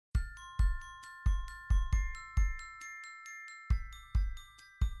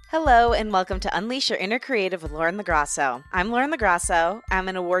Hello and welcome to Unleash Your Inner Creative with Lauren LaGrasso. I'm Lauren LaGrasso. I'm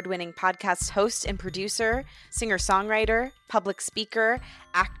an award-winning podcast host and producer, singer-songwriter, public speaker,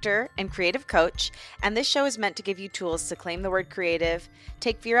 actor, and creative coach. And this show is meant to give you tools to claim the word creative,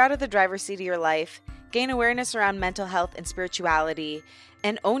 take fear out of the driver's seat of your life, gain awareness around mental health and spirituality,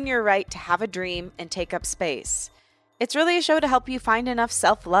 and own your right to have a dream and take up space. It's really a show to help you find enough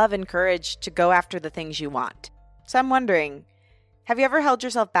self-love and courage to go after the things you want. So I'm wondering, have you ever held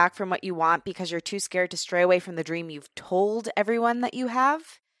yourself back from what you want because you're too scared to stray away from the dream you've told everyone that you have?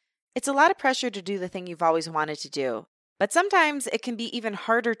 It's a lot of pressure to do the thing you've always wanted to do, but sometimes it can be even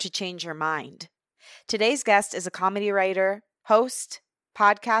harder to change your mind. Today's guest is a comedy writer, host,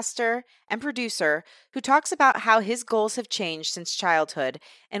 podcaster, and producer who talks about how his goals have changed since childhood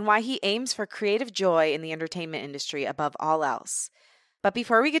and why he aims for creative joy in the entertainment industry above all else. But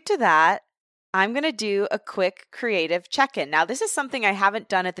before we get to that, I'm going to do a quick creative check-in. Now, this is something I haven't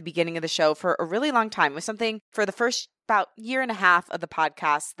done at the beginning of the show for a really long time. It was something for the first about year and a half of the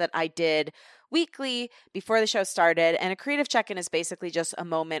podcast that I did weekly before the show started. And a creative check-in is basically just a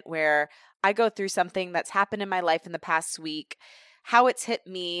moment where I go through something that's happened in my life in the past week, how it's hit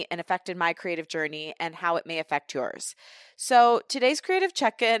me and affected my creative journey, and how it may affect yours. So today's creative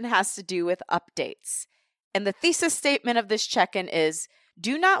check-in has to do with updates. And the thesis statement of this check-in is,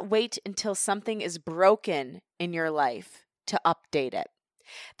 do not wait until something is broken in your life to update it.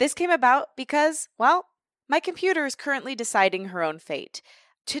 This came about because, well, my computer is currently deciding her own fate.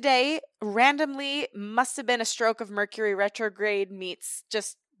 Today, randomly, must have been a stroke of Mercury retrograde meets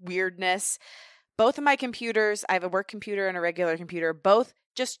just weirdness. Both of my computers, I have a work computer and a regular computer, both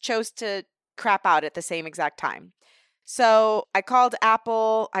just chose to crap out at the same exact time. So I called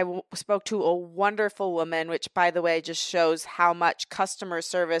Apple. I spoke to a wonderful woman, which, by the way, just shows how much customer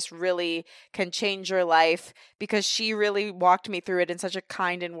service really can change your life, because she really walked me through it in such a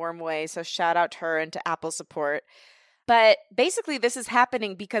kind and warm way. So shout out to her and to Apple support. But basically, this is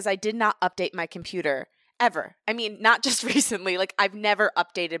happening because I did not update my computer ever. I mean, not just recently. Like, I've never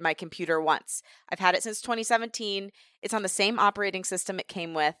updated my computer once. I've had it since 2017. It's on the same operating system it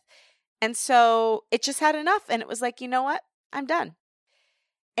came with. And so it just had enough, and it was like, you know what? I'm done.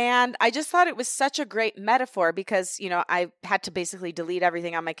 And I just thought it was such a great metaphor because, I had to basically delete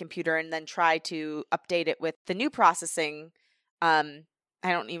everything on my computer and then try to update it with the new processing. I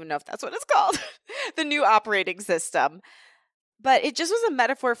don't even know if that's what it's called, the new operating system. But it just was a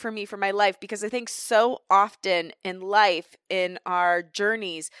metaphor for me for my life, because I think so often in life, in our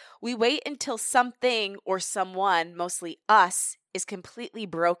journeys, we wait until something or someone, mostly us, is completely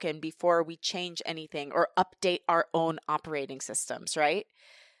broken before we change anything or update our own operating systems, right?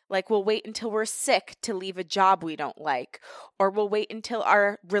 Like, we'll wait until we're sick to leave a job we don't like, or we'll wait until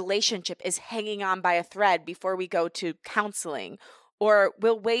our relationship is hanging on by a thread before we go to counseling, or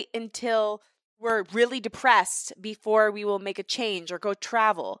we'll wait until we're really depressed before we will make a change or go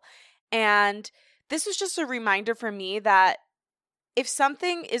travel. And this was just a reminder for me that if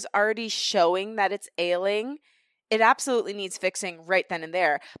something is already showing that it's ailing, it absolutely needs fixing right then and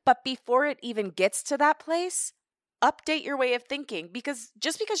there. But before it even gets to that place, update your way of thinking, because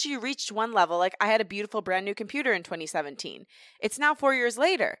just because you reached one level, like I had a beautiful brand new computer in 2017. It's now 4 years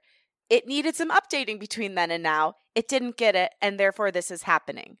later. It needed some updating between then and now. It didn't get it, and therefore this is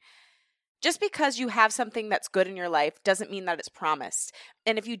happening. Just because you have something that's good in your life doesn't mean that it's promised.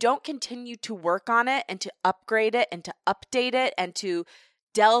 And if you don't continue to work on it and to upgrade it and to update it and to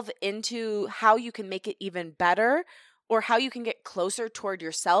delve into how you can make it even better or how you can get closer toward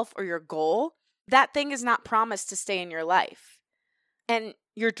yourself or your goal, that thing is not promised to stay in your life. And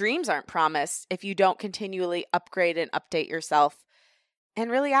your dreams aren't promised if you don't continually upgrade and update yourself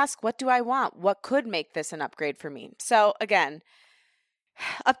and really ask, what do I want? What could make this an upgrade for me? So again,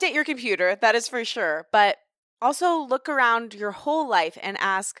 update your computer, that is for sure, but also look around your whole life and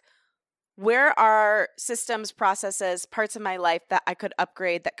ask, where are systems, processes, parts of my life that I could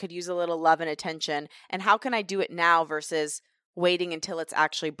upgrade that could use a little love and attention? And how can I do it now versus waiting until it's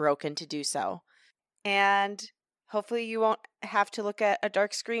actually broken to do so? And hopefully you won't have to look at a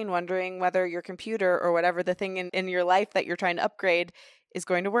dark screen wondering whether your computer or whatever the thing in your life that you're trying to upgrade is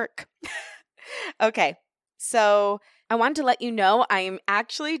going to work. Okay, so I wanted to let you know I am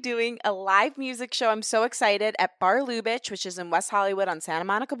actually doing a live music show. I'm so excited at Bar Lubitsch, which is in West Hollywood on Santa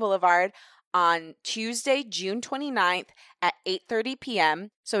Monica Boulevard, on Tuesday, June 29th at 8:30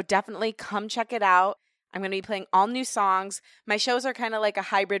 p.m. So definitely come check it out. I'm going to be playing all new songs. My shows are kind of like a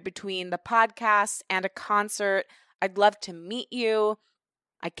hybrid between the podcast and a concert. I'd love to meet you.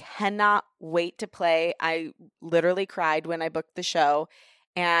 I cannot wait to play. I literally cried when I booked the show.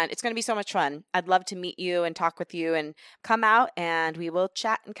 And it's going to be so much fun. I'd love to meet you and talk with you and come out and we will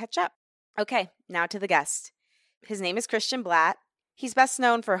chat and catch up. Okay, now to the guest. His name is Christian Blatt. He's best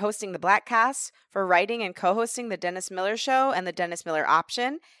known for hosting the Blattcast, for writing and co-hosting The Dennis Miller Show and The Dennis Miller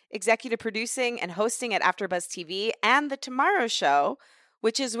Option, executive producing and hosting at AfterBuzz TV and The Tomorrow Show,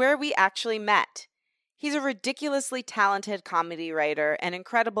 which is where we actually met. He's a ridiculously talented comedy writer, an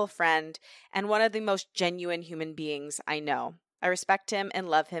incredible friend, and one of the most genuine human beings I know. I respect him and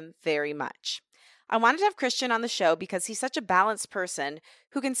love him very much. I wanted to have Christian on the show because he's such a balanced person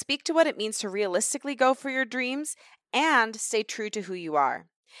who can speak to what it means to realistically go for your dreams and stay true to who you are.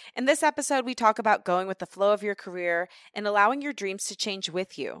 In this episode, we talk about going with the flow of your career and allowing your dreams to change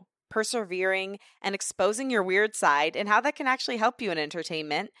with you, persevering and exposing your weird side and how that can actually help you in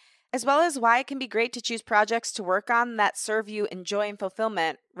entertainment, as well as why it can be great to choose projects to work on that serve you joy and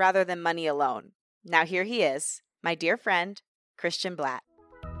fulfillment rather than money alone. Now here he is, my dear friend, Christian Blatt.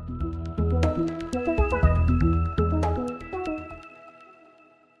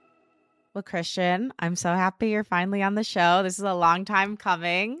 Well, Christian, I'm so happy you're finally on the show. This is a long time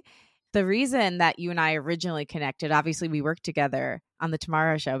coming. The reason that you and I originally connected, obviously we worked together on The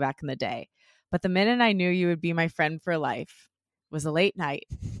Tomorrow Show back in the day, but the minute I knew you would be my friend for life was a late night.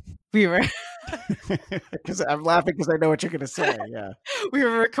 We were because I'm laughing because I know what you're going to say. Yeah, we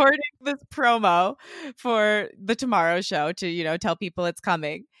were recording this promo for The Tomorrow Show to, tell people it's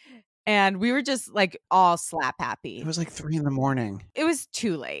coming. And we were just like all slap happy. It was like 3 a.m. It was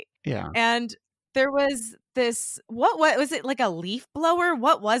too late. Yeah. And there was this, what was it, like a leaf blower?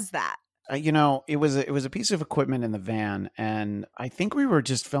 What was that? It was a piece of equipment in the van, and I think we were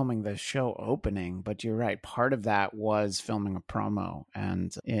just filming the show opening. But you're right, part of that was filming a promo.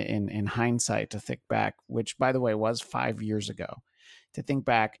 And in hindsight, to think back, which by the way was 5 years ago, to think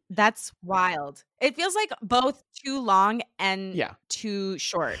back, that's wild. It feels like both too long and too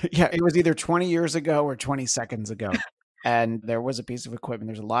short. Yeah, it was either 20 years ago or 20 seconds ago. And there was a piece of equipment.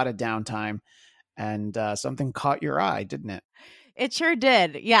 There's a lot of downtime, and something caught your eye, didn't it? It sure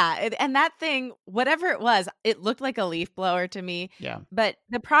did. Yeah. And that thing, whatever it was, it looked like a leaf blower to me. Yeah. But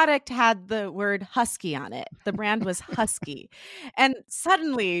the product had the word Husky on it. The brand was Husky. And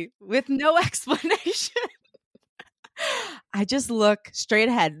suddenly, with no explanation, I just look straight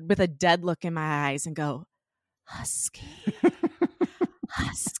ahead with a dead look in my eyes and go, Husky.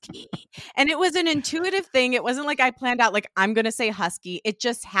 Husky. And it was an intuitive thing. It wasn't like I planned out, like, I'm going to say Husky. It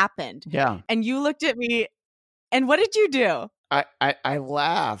just happened. Yeah. And you looked at me, and what did you do? I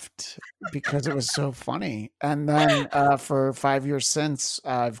laughed because it was so funny. And then for 5 years since,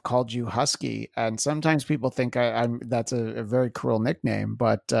 I've called you Husky. And sometimes people think that's a very cruel nickname,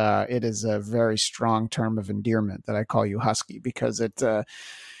 but it is a very strong term of endearment that I call you Husky, because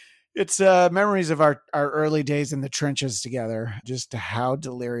it's memories of our early days in the trenches together, just how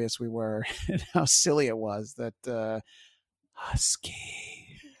delirious we were and how silly it was that Husky.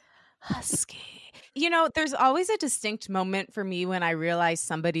 There's always a distinct moment for me when I realize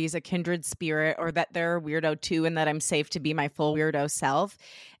somebody's a kindred spirit or that they're a weirdo too, and that I'm safe to be my full weirdo self.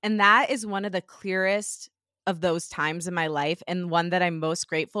 And that is one of the clearest of those times in my life, and one that I'm most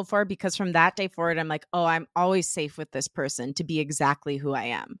grateful for, because from that day forward, I'm like, oh, I'm always safe with this person to be exactly who I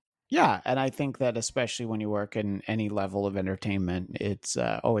am. Yeah. And I think that especially when you work in any level of entertainment, it's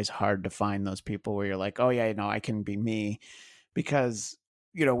always hard to find those people where you're like, oh, yeah, I can be me, because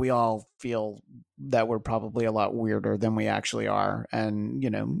we all feel that we're probably a lot weirder than we actually are. And,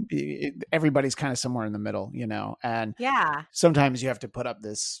 everybody's kind of somewhere in the middle, and sometimes you have to put up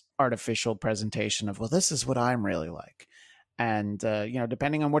this artificial presentation of, well, this is what I'm really like. And,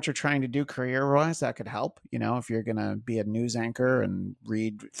 depending on what you're trying to do career-wise, that could help. If you're going to be a news anchor and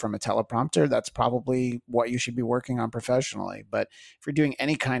read from a teleprompter, that's probably what you should be working on professionally. But if you're doing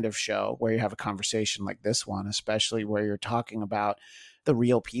any kind of show where you have a conversation like this one, especially where you're talking about the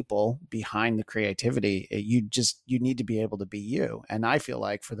real people behind the creativity, you need to be able to be you. And I feel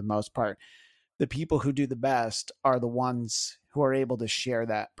like for the most part, the people who do the best are the ones who are able to share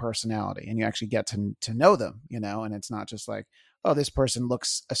that personality, and you actually get to know them, and it's not just like, oh, this person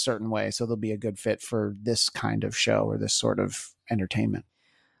looks a certain way, so they'll be a good fit for this kind of show or this sort of entertainment.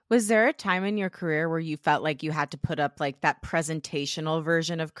 Was there a time in your career where you felt like you had to put up like that presentational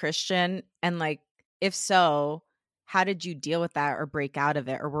version of Christian? And like, if so, how did you deal with that or break out of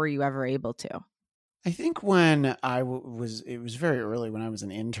it? Or were you ever able to? I think when it was very early when I was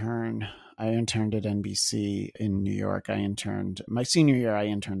an intern. I interned at NBC in New York. My senior year, I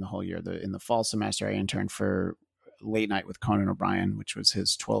interned the whole year. In the fall semester, I interned for Late Night with Conan O'Brien, which was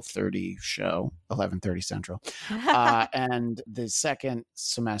his 12:30 show, 11:30 Central. And the second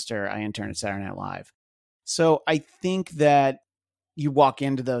semester, I interned at Saturday Night Live. So I think that you walk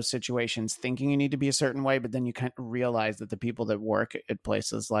into those situations thinking you need to be a certain way, but then you kind of realize that the people that work at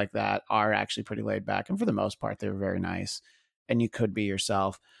places like that are actually pretty laid back. And for the most part, they're very nice and you could be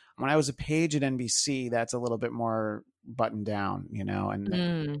yourself. When I was a page at NBC, that's a little bit more buttoned down,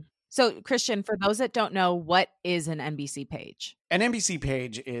 and So, Christian, for those that don't know, what is an NBC page? An NBC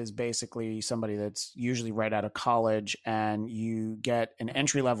page is basically somebody that's usually right out of college, and you get an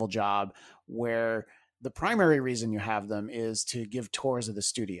entry-level job where the primary reason you have them is to give tours of the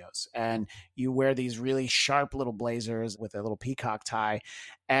studios. And you wear these really sharp little blazers with a little peacock tie.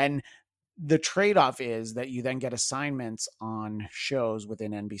 And the trade-off is that you then get assignments on shows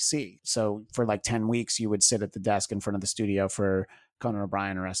within NBC. So for like 10 weeks, you would sit at the desk in front of the studio for Conan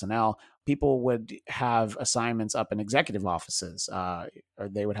O'Brien or SNL. People would have assignments up in executive offices, or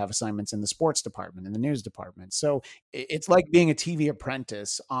they would have assignments in the sports department, in the news department. So it's like being a TV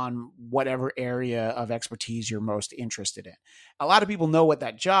apprentice on whatever area of expertise you're most interested in. A lot of people know what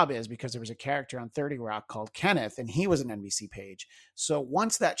that job is because there was a character on 30 Rock called Kenneth, and he was an NBC page. So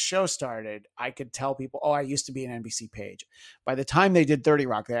once that show started, I could tell people, oh, I used to be an NBC page. By the time they did 30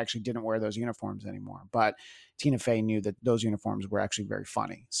 Rock, they actually didn't wear those uniforms anymore. But Tina Fey knew that those uniforms were actually very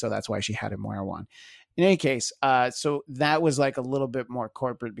funny. So that's why she had him wear one. In any case, so that was like a little bit more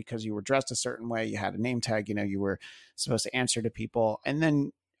corporate because you were dressed a certain way. You had a name tag, you were supposed to answer to people. And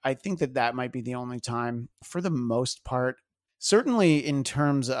then I think that might be the only time for the most part, certainly in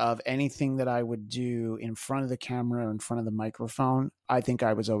terms of anything that I would do in front of the camera, in front of the microphone, I think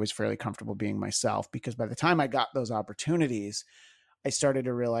I was always fairly comfortable being myself, because by the time I got those opportunities, I started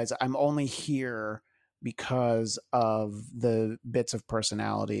to realize I'm only here because of the bits of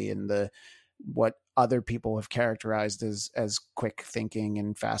personality and what other people have characterized as quick thinking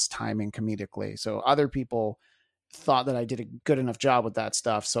and fast timing comedically. So other people thought that I did a good enough job with that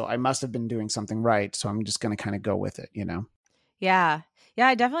stuff. So I must have been doing something right. So I'm just going to kind of go with it, Yeah. Yeah,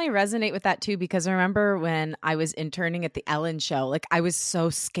 I definitely resonate with that too, because I remember when I was interning at the Ellen show, like I was so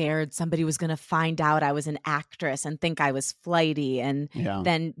scared somebody was going to find out I was an actress and think I was flighty and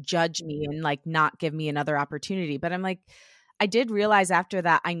then judge me and like not give me another opportunity. But I'm like, I did realize after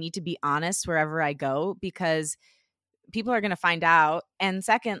that I need to be honest wherever I go, because people are going to find out. And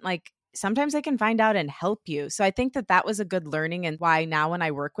second, like sometimes they can find out and help you. So I think that was a good learning, and why now when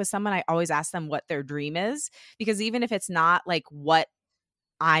I work with someone, I always ask them what their dream is, because even if it's not like what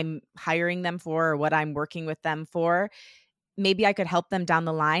I'm hiring them for or what I'm working with them for, maybe I could help them down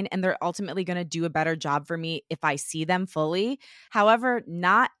the line, and they're ultimately going to do a better job for me if I see them fully. However,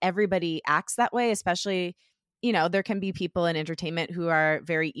 not everybody acts that way, especially, there can be people in entertainment who are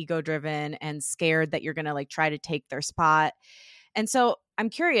very ego driven and scared that you're going to like try to take their spot. And so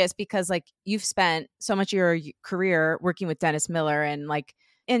I'm curious, because like you've spent so much of your career working with Dennis Miller and like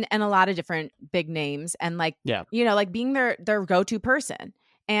and a lot of different big names, and like, like being their go-to person.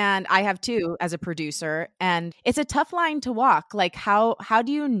 And I have too, as a producer, and it's a tough line to walk. Like how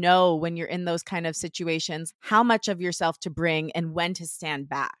do you know when you're in those kind of situations, how much of yourself to bring and when to stand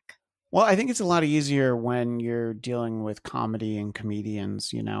back? Well, I think it's a lot easier when you're dealing with comedy and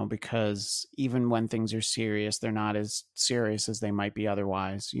comedians, because even when things are serious, they're not as serious as they might be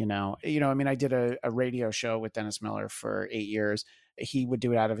otherwise, I mean, I did a radio show with Dennis Miller for 8 years. He would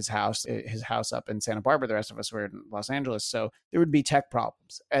do it out of his house up in Santa Barbara. The rest of us were in Los Angeles. So there would be tech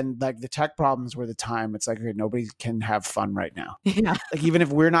problems. And like the tech problems were the time it's like, okay, nobody can have fun right now. Yeah. Like even if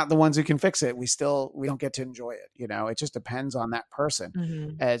we're not the ones who can fix it, we don't get to enjoy it. It just depends on that person.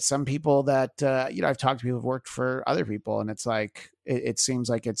 Mm-hmm. Some people that, I've talked to people who've worked for other people, and it's like, it seems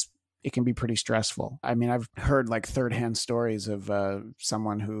like it can be pretty stressful. I mean, I've heard like third-hand stories of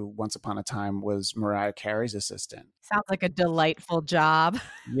someone who once upon a time was Mariah Carey's assistant. Sounds like a delightful job.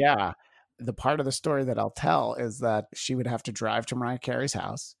 Yeah. The part of the story that I'll tell is that she would have to drive to Mariah Carey's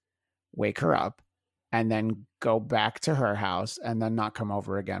house, wake her up, and then go back to her house and then not come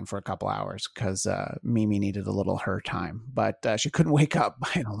over again for a couple hours because Mimi needed a little her time. But she couldn't wake up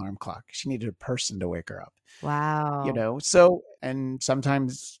by an alarm clock. She needed a person to wake her up. Wow. So, and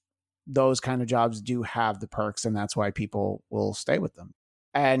sometimes those kind of jobs do have the perks, and that's why people will stay with them.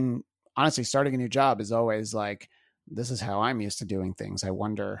 And honestly, starting a new job is always like, this is how I'm used to doing things. I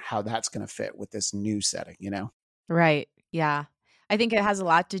wonder how that's going to fit with this new setting, Right. Yeah. I think it has a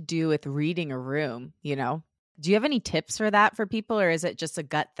lot to do with reading a room, Do you have any tips for that for people, or is it just a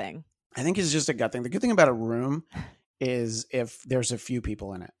gut thing? I think it's just a gut thing. The good thing about a room is if there's a few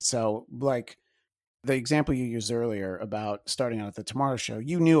people in it. So like the example you used earlier about starting out at the Tomorrow Show,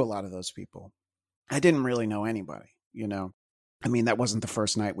 you knew a lot of those people. I didn't really know anybody, I mean, that wasn't the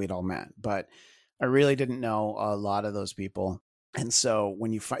first night we'd all met, but I really didn't know a lot of those people. And so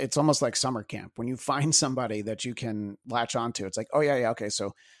when you it's almost like summer camp. When you find somebody that you can latch onto, it's like, oh yeah, okay,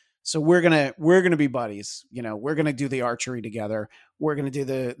 so we're gonna be buddies. We're gonna do the archery together. We're gonna do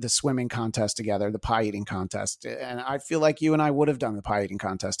the swimming contest together, the pie eating contest. And I feel like you and I would have done the pie eating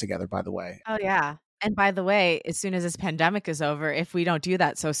contest together. By the way. Oh, yeah. And by the way, as soon as this pandemic is over, if we don't do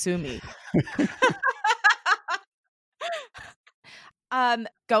that, so sue me.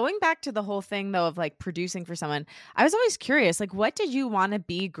 Going back to the whole thing though of like producing for someone, I was always curious, like what did you want to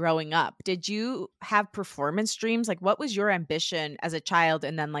be growing up? Did you have performance dreams? Like what was your ambition as a child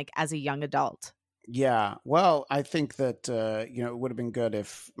and then like as a young adult? Yeah, well, I think that it would have been good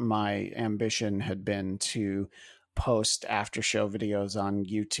if my ambition had been to post after show videos on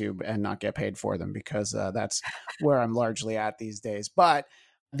YouTube and not get paid for them, because that's where I'm largely at these days. But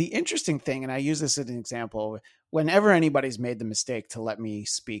the interesting thing, and I use this as an example, whenever anybody's made the mistake to let me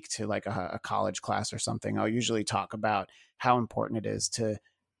speak to like a college class or something, I'll usually talk about how important it is to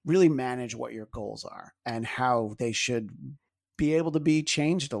really manage what your goals are and how they should be able to be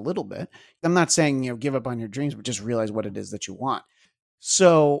changed a little bit. I'm not saying, give up on your dreams, but just realize what it is that you want.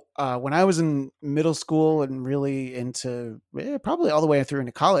 So when I was in middle school and really into probably all the way through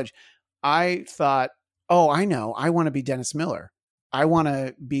into college, I thought, oh, I know, I want to be Dennis Miller. I want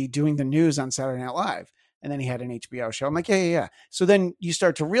to be doing the news on Saturday Night Live. And then he had an HBO show. I'm like, yeah. So then you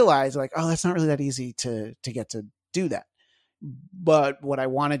start to realize like, oh, that's not really that easy to get to do that. But what I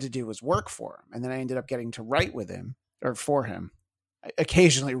wanted to do was work for him. And then I ended up getting to write with him or for him. I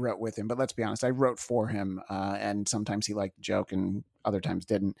occasionally wrote with him, but let's be honest, I wrote for him. And sometimes he liked the joke and other times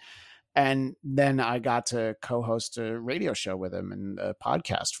didn't. And then I got to co-host a radio show with him and a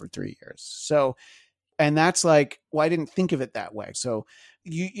podcast for 3 years. So, and that's like, well, I didn't think of it that way. So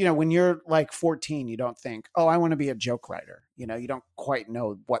when you're like 14, you don't think, oh, I want to be a joke writer. You don't quite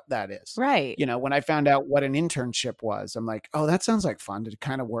know what that is. Right. When I found out what an internship was, I'm like, oh, that sounds like fun to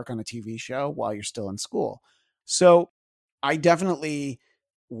kind of work on a TV show while you're still in school. So I definitely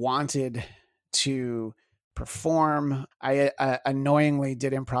wanted to perform. I annoyingly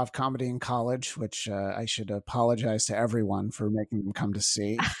did improv comedy in college, which I should apologize to everyone for making them come to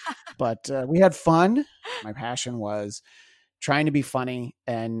see. But we had fun. My passion was trying to be funny.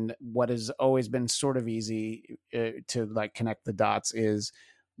 And what has always been sort of easy to like connect the dots is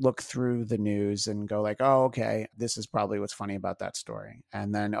look through the news and go like, oh, okay, this is probably what's funny about that story.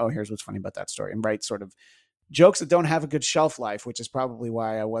 And then, oh, here's what's funny about that story. And write sort of jokes that don't have a good shelf life, which is probably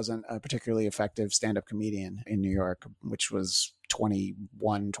why I wasn't a particularly effective stand-up comedian in New York, which was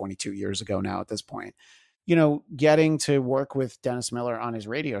 21, 22 years ago now at this point. Getting to work with Dennis Miller on his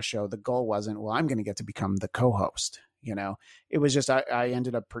radio show, the goal wasn't, well, I'm going to get to become the co-host. It was just, I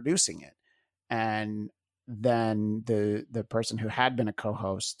ended up producing it. And then the person who had been a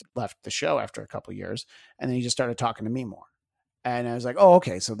co-host left the show after a couple of years. And then he just started talking to me more. And I was like, oh,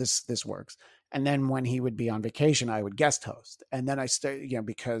 okay, so this works. And then when he would be on vacation, I would guest host. And then I started,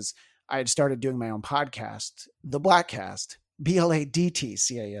 because I had started doing my own podcast, The Bladtcast,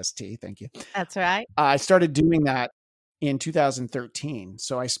 BLADTCAST. Thank you. That's right. I started doing that in 2013.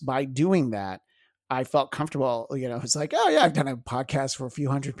 So by doing that, I felt comfortable. It's like, oh yeah, I've done a podcast for a few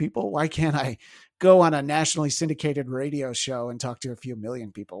hundred people. Why can't I go on a nationally syndicated radio show and talk to a few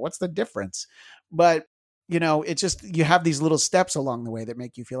million people? What's the difference? But it's just, you have these little steps along the way that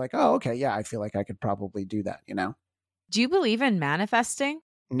make you feel like, oh, okay, yeah, I feel like I could probably do that, Do you believe in manifesting?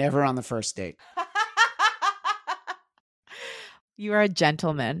 Never on the first date. You are a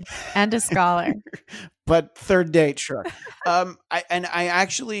gentleman and a scholar. But third date, sure. I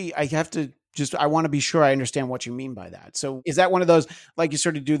have to I want to be sure I understand what you mean by that. So is that one of those, like you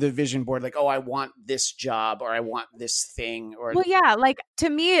sort of do the vision board, like, oh, I want this job or I want this thing? Or well, yeah, like to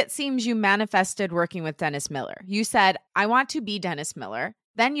me, it seems you manifested working with Dennis Miller. You said, I want to be Dennis Miller.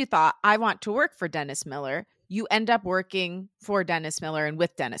 Then you thought, I want to work for Dennis Miller. You end up working for Dennis Miller and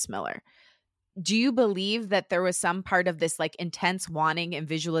with Dennis Miller. Do you believe that there was some part of this like intense wanting and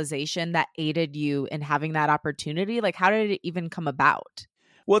visualization that aided you in having that opportunity? Like, how did it even come about?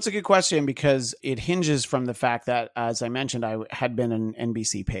 Well, it's a good question because it hinges from the fact that, as I mentioned, I had been an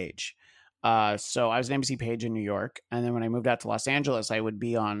NBC page. So I was an NBC page in New York. And then when I moved out to Los Angeles, I would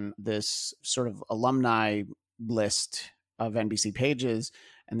be on this sort of alumni list of NBC pages.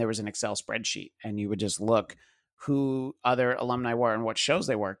 And there was an Excel spreadsheet. And you would just look who other alumni were and what shows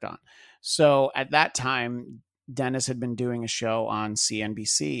they worked on. So at that time, Dennis had been doing a show on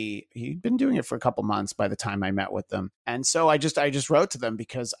CNBC. He'd been doing it for a couple months by the time I met with them. And so I just wrote to them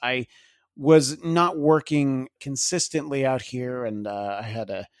because I was not working consistently out here. And I had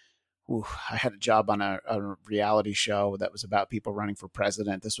a job on a reality show that was about people running for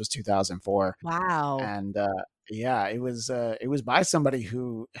president. This was 2004. Wow. And Yeah, it was by somebody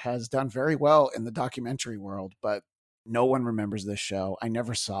who has done very well in the documentary world, but no one remembers this show. I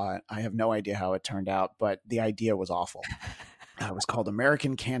never saw it. I have no idea how it turned out, but the idea was awful. It was called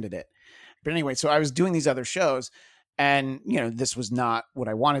American Candidate. But anyway, so I was doing these other shows, and this was not what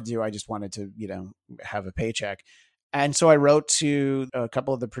I wanted to do. I just wanted to, have a paycheck. And so I wrote to a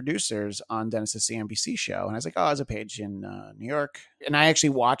couple of the producers on Dennis's CNBC show. And I was like, oh, there's a page in New York. And I actually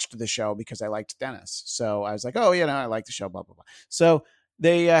watched the show because I liked Dennis. So I was like, oh, I like the show, blah, blah, blah. So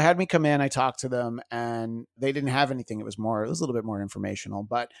they had me come in. I talked to them and they didn't have anything. It was a little bit more informational.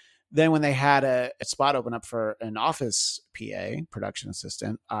 But then when they had a spot open up for an office PA, production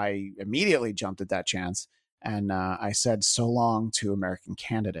assistant, I immediately jumped at that chance. And I said so long to American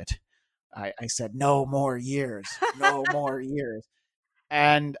Candidate. I said, no more years, no more years.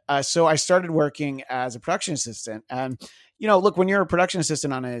 And so I started working as a production assistant. And, look, when you're a production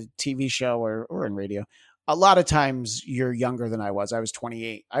assistant on a TV show or in radio, a lot of times you're younger than I was. I was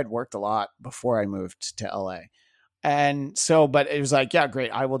 28. I'd worked a lot before I moved to LA. And so, but it was like, yeah,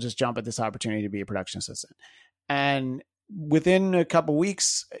 great. I will just jump at this opportunity to be a production assistant. And within a couple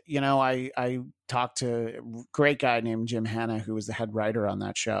weeks, I talked to a great guy named Jim Hanna, who was the head writer on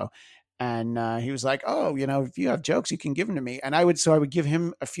that show. And he was like, oh, if you have jokes, you can give them to me. And I would give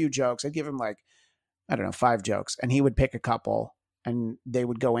him a few jokes. I'd give him 5 jokes, and he would pick a couple and they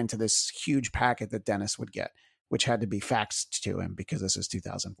would go into this huge packet that Dennis would get, which had to be faxed to him because this is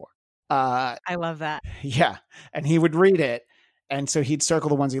 2004. I love that. Yeah. And he would read it. And so he'd circle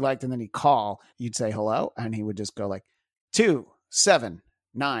the ones he liked and then he'd call. You'd say hello. And he would just go like 2, 7,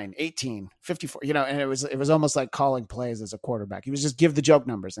 9, 18, 54, and it was almost like calling plays as a quarterback. He was just give the joke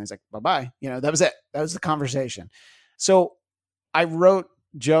numbers and he's like, bye-bye. That was it. That was the conversation. So I wrote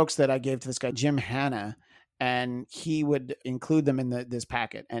jokes that I gave to this guy, Jim Hanna, and he would include them in this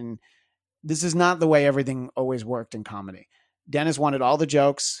packet. And this is not the way everything always worked in comedy. Dennis wanted all the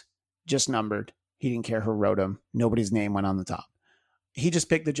jokes just numbered. He didn't care who wrote them. Nobody's name went on the top. He just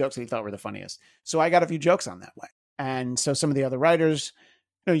picked the jokes that he thought were the funniest. So I got a few jokes on that way. And so some of the other writers,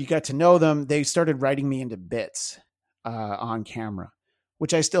 you got to know them. They started writing me into bits on camera,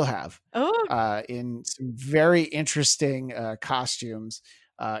 which I still have in some very interesting costumes,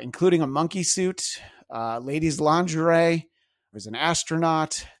 including a monkey suit, ladies' lingerie. I was an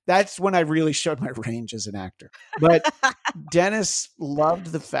astronaut. That's when I really showed my range as an actor. But Dennis loved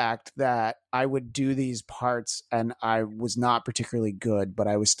the fact that I would do these parts and I was not particularly good, but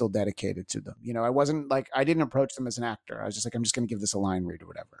I was still dedicated to them. I wasn't I didn't approach them as an actor. I was just like, I'm just going to give this a line read or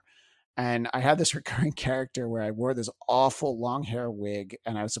whatever. And I had this recurring character where I wore this awful long hair wig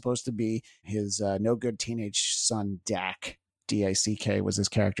and I was supposed to be his no good teenage son, Dak. D-A-C-K was his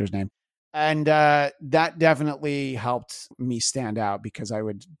character's name. And that definitely helped me stand out because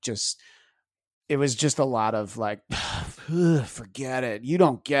it was just a lot of forget it. You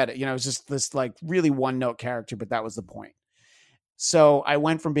don't get it. It was just this really one note character, but that was the point. So I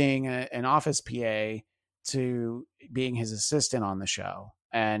went from being an office PA to being his assistant on the show.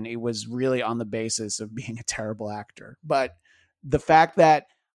 And it was really on the basis of being a terrible actor. But the fact that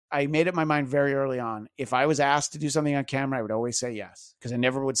I made up my mind very early on. If I was asked to do something on camera, I would always say yes, because I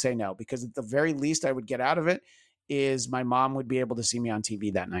never would say no, because at the very least I would get out of it is my mom would be able to see me on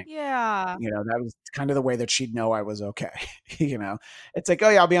TV that night. Yeah. That was kind of the way that she'd know I was okay. It's like, oh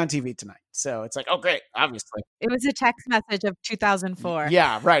yeah, I'll be on TV tonight. So it's like, oh great, obviously. It was a text message of 2004.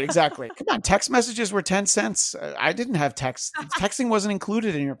 Yeah, right, exactly. Come on, text messages were 10 cents. I didn't have text. Texting wasn't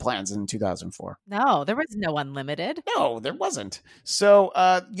included in your plans in 2004. No, there was no unlimited. No, there wasn't. So,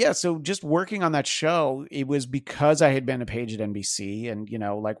 so just working on that show, it was because I had been a page at NBC. And,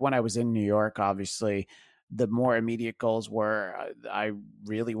 when I was in New York, obviously, the more immediate goals were I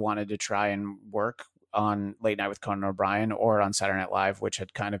really wanted to try and work on Late Night with Conan O'Brien or on Saturday Night Live, which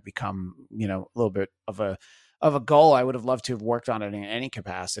had kind of become, a little bit of a goal. I would have loved to have worked on it in any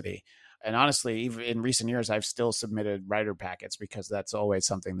capacity. And honestly, even in recent years, I've still submitted writer packets because that's always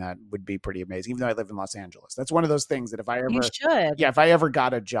something that would be pretty amazing, even though I live in Los Angeles. That's one of those things that if I ever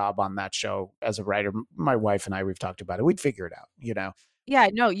got a job on that show as a writer, my wife and I, we've talked about it, we'd figure it out, Yeah,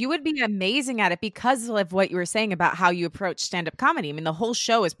 no, you would be amazing at it because of what you were saying about how you approach stand-up comedy. I mean, the whole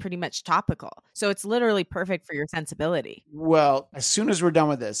show is pretty much topical. So it's literally perfect for your sensibility. Well, as soon as we're done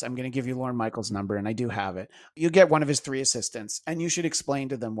with this, I'm going to give you Lorne Michaels' number, and I do have it. You get one of his 3 assistants, and you should explain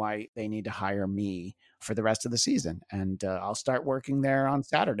to them why they need to hire me for the rest of the season. And I'll start working there on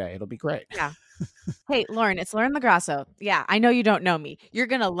Saturday. It'll be great. Yeah. Hey, Lorne, it's Lauren LaGrasso. Yeah, I know you don't know me. You're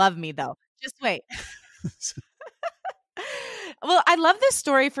going to love me, though. Just wait. Well, I love this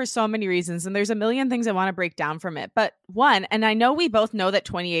story for so many reasons, and there's a million things I want to break down from it. But one, and I know we both know that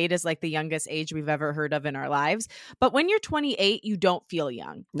 28 is like the youngest age we've ever heard of in our lives, but when you're 28, you don't feel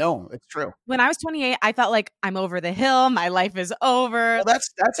young. No, it's true. When I was 28, I felt like I'm over the hill. My life is over. Well,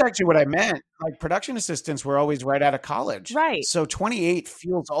 that's actually what I meant. Like production assistants were always right out of college. Right. So 28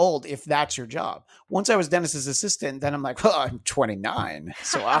 feels old if that's your job. Once I was Dennis's assistant, then I'm like, well, I'm 29.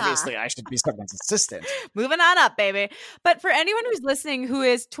 So obviously I should be someone's assistant. Moving on up, baby. But for anyone who's listening who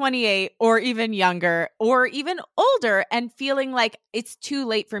is 28 or even younger or even older and feeling like it's too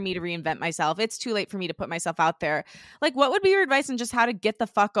late for me to reinvent myself, it's too late for me to put myself out there, like what would be your advice on just how to get the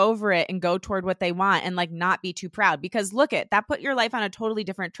fuck over it and go toward what they want and like not be too proud? Because look at that, put your life on a totally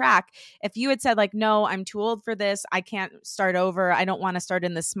different track. If you had said like, no, I'm too old for this, I can't start over, I don't want to start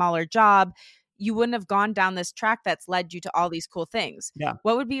in this smaller job, you wouldn't have gone down this track that's led you to all these cool things. Yeah.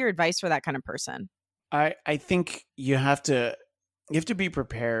 What would be your advice for that kind of person? I think you have to be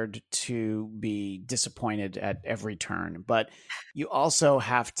prepared to be disappointed at every turn, but you also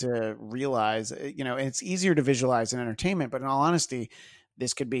have to realize, it's easier to visualize in entertainment, but in all honesty,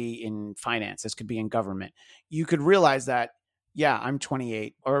 this could be in finance, this could be in government. You could realize that, yeah, I'm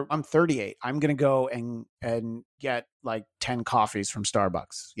 28 or I'm 38. I'm going to go and get like 10 coffees from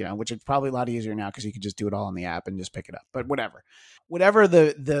Starbucks, which is probably a lot easier now because you can just do it all on the app and just pick it up. But whatever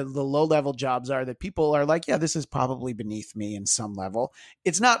the low level jobs are that people are like, yeah, this is probably beneath me in some level.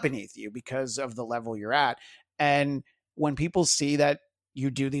 It's not beneath you because of the level you're at. And when people see that you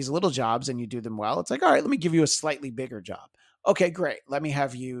do these little jobs and you do them well, it's like, all right, let me give you a slightly bigger job. Okay, great. Let me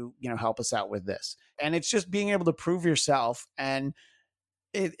have you, help us out with this. And it's just being able to prove yourself. And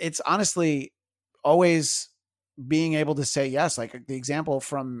it's honestly always being able to say yes. Like the example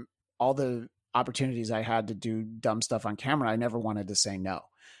from all the opportunities I had to do dumb stuff on camera, I never wanted to say no.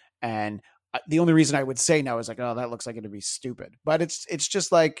 And the only reason I would say no is like, oh, that looks like it'd be stupid. But it's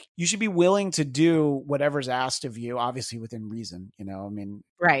just like, you should be willing to do whatever's asked of you, obviously within reason,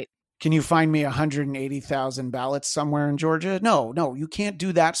 Right. Can you find me 180,000 ballots somewhere in Georgia? No, you can't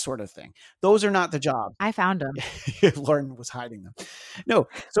do that sort of thing. Those are not the jobs. I found them. Lauren was hiding them. No.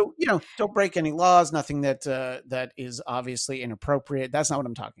 So, don't break any laws, nothing that is obviously inappropriate. That's not what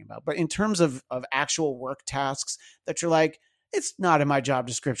I'm talking about. But in terms of actual work tasks that you're like, it's not in my job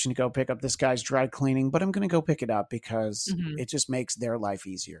description to go pick up this guy's dry cleaning, but I'm going to go pick it up because it just makes their life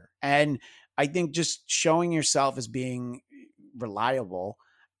easier. And I think just showing yourself as being reliable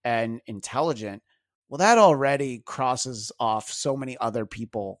and intelligent, well, that already crosses off so many other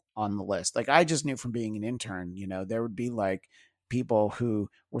people on the list. Like I just knew from being an intern, there would be like people who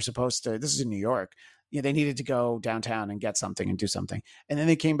were supposed to, this is in New York, they needed to go downtown and get something and do something. And then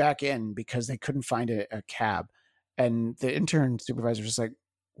they came back in because they couldn't find a cab. And the intern supervisor was like,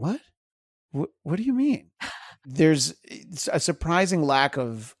 what do you mean? There's a surprising lack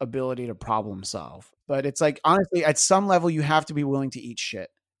of ability to problem solve, but it's like, honestly, at some level you have to be willing to eat shit.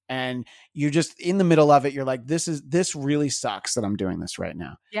 And you're just in the middle of it. You're like, this really sucks that I'm doing this right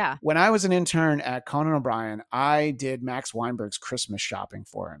now. Yeah. When I was an intern at Conan O'Brien, I did Max Weinberg's Christmas shopping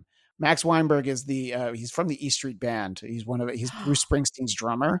for him. Max Weinberg is he's from the E Street Band. He's he's Bruce Springsteen's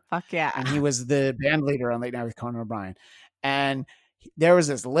drummer. Fuck yeah. And he was the band leader on Late Night with Conan O'Brien. And there was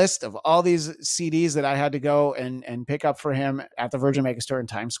this list of all these CDs that I had to go and pick up for him at the Virgin Megastore in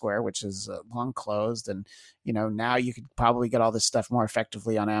Times Square, which is long closed. And, now you could probably get all this stuff more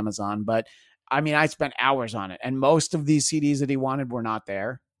effectively on Amazon. But I mean, I spent hours on it, and most of these CDs that he wanted were not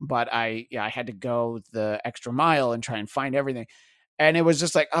there. But I had to go the extra mile and try and find everything. And it was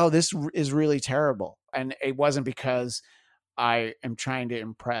just like, oh, this is really terrible. And it wasn't because I am trying to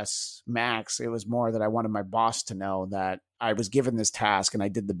impress Max. It was more that I wanted my boss to know that I was given this task and I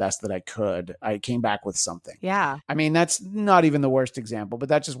did the best that I could. I came back with something. Yeah. I mean, that's not even the worst example, but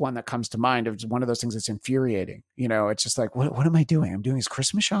that's just one that comes to mind. It's one of those things that's infuriating. It's just like, what am I doing? I'm doing his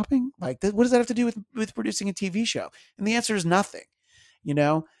Christmas shopping? Like, what does that have to do with producing a TV show? And the answer is nothing,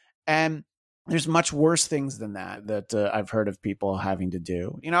 and there's much worse things than that I've heard of people having to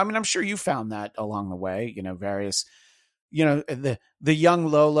do. I'm sure you found that along the way, various the young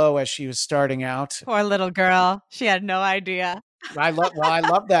Lolo as she was starting out. Poor little girl. She had no idea. I love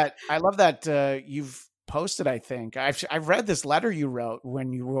that. I love that you've posted, I think. I've read this letter you wrote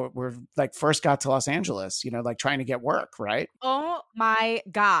when you were like first got to Los Angeles, like trying to get work, right? Oh my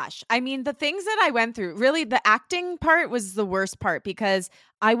gosh. I mean, the things that I went through, really the acting part was the worst part because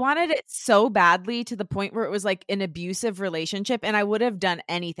I wanted it so badly to the point where it was like an abusive relationship and I would have done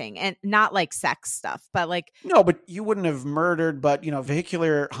anything, and not like sex stuff, but like. No, but you wouldn't have murdered, but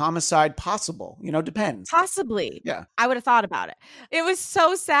vehicular homicide possible, depends. Possibly. Yeah. I would have thought about it. It was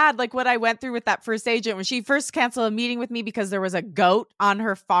so sad. Like what I went through with that first agent When she first canceled a meeting with me because there was a goat on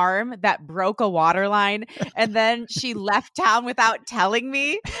her farm that broke a water line. And then she left town without telling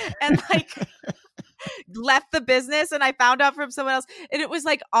me and like left the business, and I found out from someone else, and it was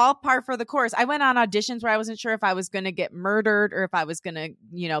like all par for the course. I went on auditions where I wasn't sure if I was going to get murdered or if I was going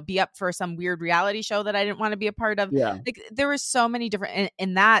to, be up for some weird reality show that I didn't want to be a part of. Yeah. Like there were so many different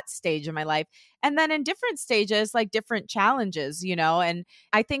in that stage of my life. And then in different stages, like different challenges, and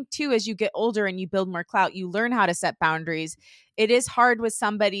I think too, as you get older and you build more clout, you learn how to set boundaries. It is hard with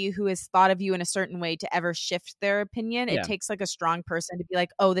somebody who has thought of you in a certain way to ever shift their opinion. Yeah. It takes like a strong person to be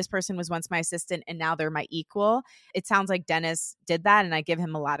like, oh, this person was once my assistant and now they're my equal. It sounds like Dennis did that, and I give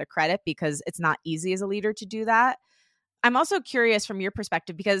him a lot of credit because it's not easy as a leader to do that. I'm also curious from your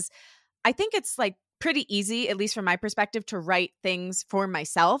perspective, because I think it's like pretty easy, at least from my perspective, to write things for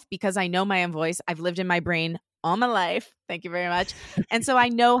myself because I know my own voice. I've lived in my brain all my life. Thank you very much. And so I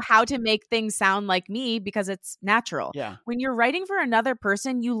know how to make things sound like me because it's natural. Yeah. When you're writing for another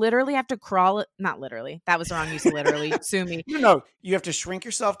person, you literally have to crawl, not literally. That was the wrong use of literally. Sue me. No, you have to shrink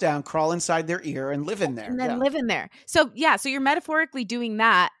yourself down, crawl inside their ear and live in there. And then live in there. So so you're metaphorically doing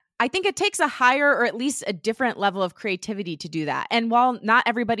that. I think it takes a higher or at least a different level of creativity to do that. And while not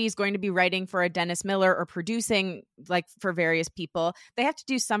everybody is going to be writing for a Dennis Miller or producing like for various people, they have to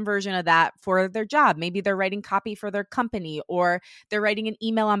do some version of that for their job. Maybe they're writing copy for their company or they're writing an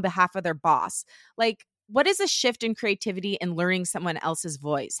email on behalf of their boss. Like, what is a shift in creativity and learning someone else's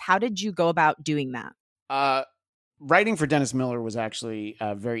voice? How did you go about doing that? Writing for Dennis Miller was actually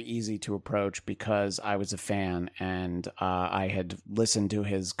very easy to approach because I was a fan and I had listened to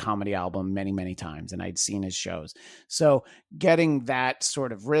his comedy album many, many times and I'd seen his shows. So getting that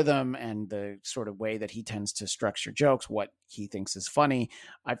sort of rhythm and the sort of way that he tends to structure jokes, what he thinks is funny,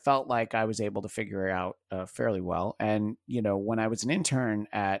 I felt like I was able to figure it out fairly well. And, when I was an intern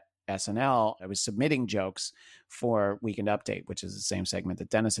at SNL, I was submitting jokes for Weekend Update, which is the same segment that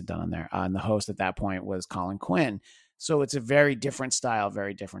Dennis had done on there. And the host at that point was Colin Quinn. So it's a very different style,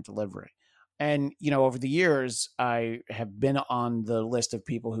 very different delivery. And, over the years, I have been on the list of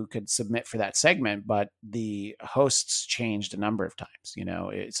people who could submit for that segment, but the hosts changed a number of times,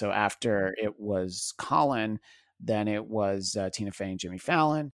 So after it was Colin, then it was Tina Fey and Jimmy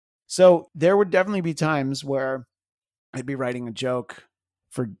Fallon. So there would definitely be times where I'd be writing a joke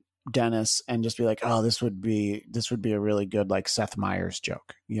for Dennis and just be like, oh, this would be a really good like Seth Meyers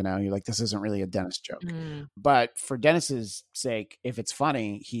joke. You're like, this isn't really a Dennis joke. But for Dennis's sake, if it's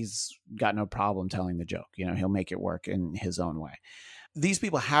funny, he's got no problem telling the joke. He'll make it work in his own way. These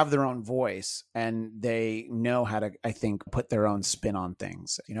people have their own voice and they know how to, I think, put their own spin on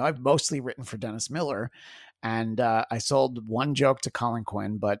things. I've mostly written for Dennis Miller and I sold one joke to Colin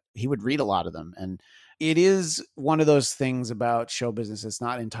Quinn, but he would read a lot of them. And it is one of those things about show business that's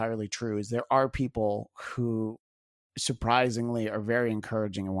not entirely true, is there are people who surprisingly are very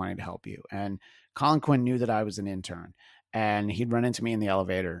encouraging and wanting to help you. And Colin Quinn knew that I was an intern and he'd run into me in the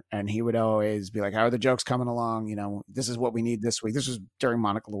elevator and he would always be like, how are the jokes coming along? This is what we need this week. This was during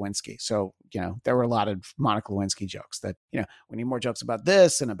Monica Lewinsky. So, there were a lot of Monica Lewinsky jokes that, we need more jokes about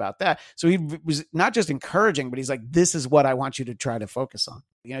this and about that. So he was not just encouraging, but he's like, this is what I want you to try to focus on.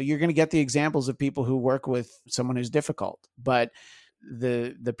 You're going to get the examples of people who work with someone who's difficult, but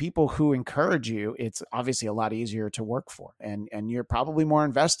the people who encourage you, it's obviously a lot easier to work for. And you're probably more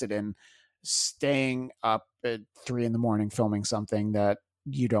invested in staying up at 3 a.m. filming something that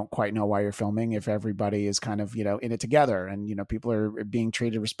you don't quite know why you're filming if everybody is kind of, in it together and, people are being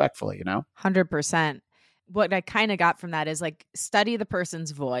treated respectfully, 100%. What I kind of got from that is like, study the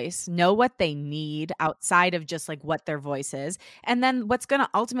person's voice, know what they need outside of just like what their voice is. And then what's going to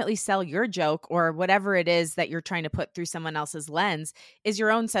ultimately sell your joke or whatever it is that you're trying to put through someone else's lens is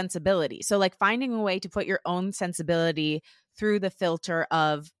your own sensibility. So like finding a way to put your own sensibility through the filter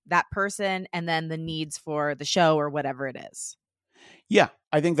of that person and then the needs for the show or whatever it is. Yeah,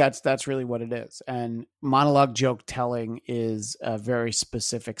 I think that's really what it is. And monologue joke telling is a very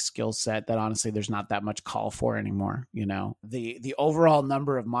specific skill set that honestly there's not that much call for anymore. The overall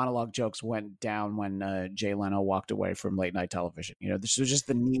number of monologue jokes went down when Jay Leno walked away from late night television. So just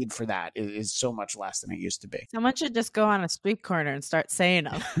the need for that is so much less than it used to be. Someone should just go on a street corner and start saying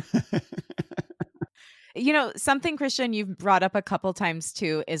them. Something, Christian, you've brought up a couple times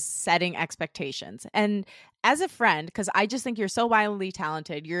too, is setting expectations. And as a friend, because I just think you're so wildly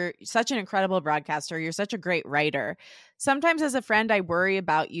talented, you're such an incredible broadcaster, you're such a great writer. Sometimes as a friend, I worry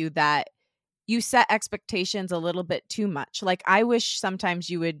about you that you set expectations a little bit too much. Like I wish sometimes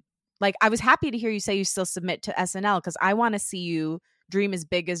you would, like I was happy to hear you say you still submit to SNL because I want to see you dream as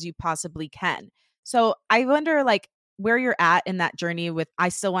big as you possibly can. So I wonder, like, where you're at in that journey with I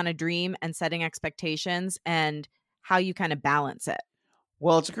Still Want to Dream and setting expectations and how you kind of balance it.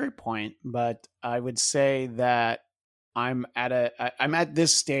 Well, it's a great point, but I would say that I'm at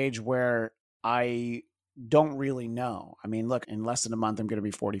this stage where I don't really know. I mean, look, in less than a month, I'm going to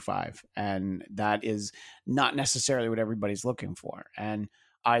be 45, and that is not necessarily what everybody's looking for. And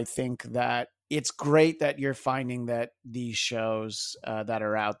I think that it's great that you're finding that these shows that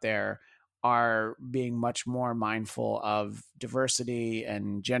are out there are being much more mindful of diversity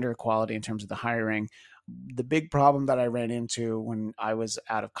and gender equality in terms of the hiring. The big problem that I ran into when I was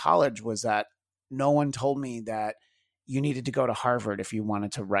out of college was that no one told me that you needed to go to Harvard if you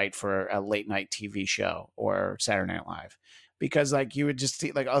wanted to write for a late night TV show or Saturday Night Live. Because like you would just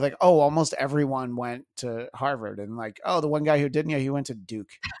see like, almost everyone went to Harvard, and like, the one guy who didn't, he went to Duke,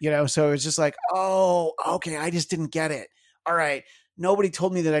 so it was just like, okay, I just didn't get it. All right. Nobody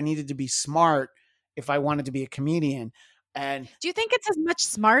told me that I needed to be smart if I wanted to be a comedian. And do you think it's as much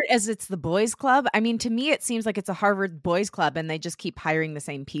smart as it's the boys club? I mean, to me, it seems like it's a Harvard boys club and they just keep hiring the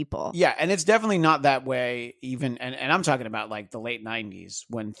same people. Yeah. And it's definitely not that way even. And I'm talking about like the late 90s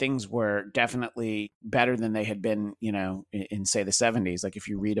when things were definitely better than they had been, in say the 70s. Like if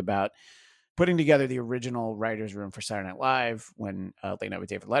you read about putting together the original writer's room for Saturday Night Live when Late Night with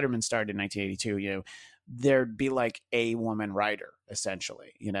David Letterman started in 1982, there'd be like a woman writer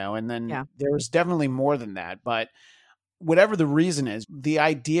essentially, and then there was definitely more than that. But whatever the reason is, the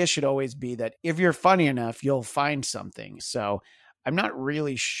idea should always be that if you're funny enough, you'll find something. So I'm not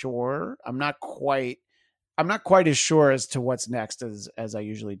really sure. I'm not quite as sure as to what's next as I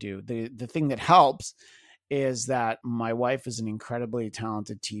usually do. The thing that helps is that my wife is an incredibly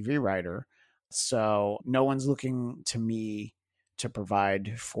talented TV writer. So no one's looking to me to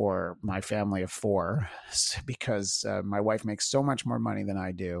provide for my family of 4 because my wife makes so much more money than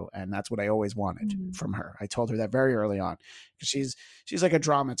I do. And that's what I always wanted from her. I told her that very early on because she's like a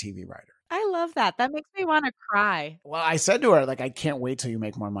drama TV writer. I love that. That makes me want to cry. Well, I said to her, like, I can't wait till you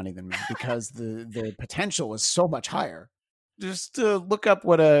make more money than me because the potential was so much higher. Just to look up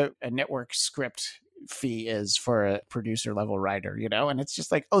what a network script fee is for a producer level writer, and it's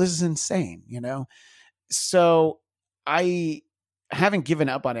just like, this is insane, So I haven't given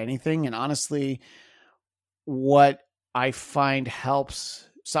up on anything. And honestly, what I find helps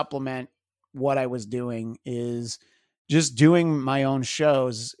supplement what I was doing is just doing my own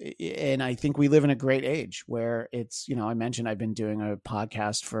shows. And I think we live in a great age where it's, I mentioned I've been doing a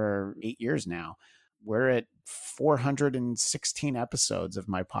podcast for 8 years now. We're at 416 episodes of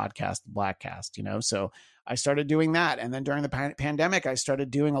my podcast, Blackcast, so I started doing that. And then during the pandemic, I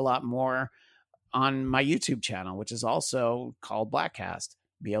started doing a lot more on my YouTube channel, which is also called Blackcast,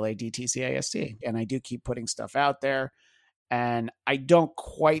 BLADTCAST. And I do keep putting stuff out there. And I don't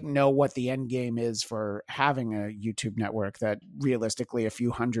quite know what the end game is for having a YouTube network that realistically a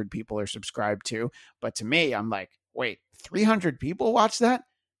few hundred people are subscribed to. But to me, I'm like, wait, 300 people watch that?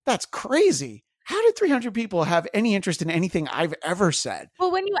 That's crazy. How did 300 people have any interest in anything I've ever said?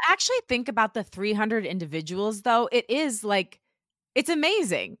 Well, when you actually think about the 300 individuals, though, it is like, it's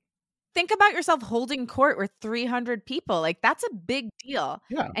amazing. Think about yourself holding court with 300 people. Like, that's a big deal.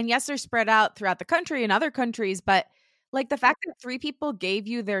 Yeah. And yes, they're spread out throughout the country and other countries, but like the fact that 3 people gave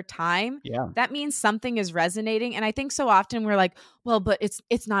you their time, that means something is resonating. And I think so often we're like, well, but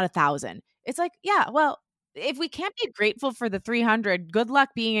it's not 1,000. It's like, yeah, well, if we can't be grateful for the 300, good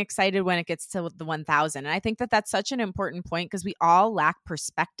luck being excited when it gets to the 1,000. And I think that that's such an important point because we all lack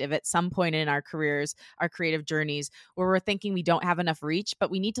perspective at some point in our careers, our creative journeys, where we're thinking we don't have enough reach, but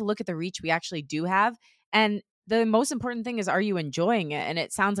we need to look at the reach we actually do have. And the most important thing is, are you enjoying it? And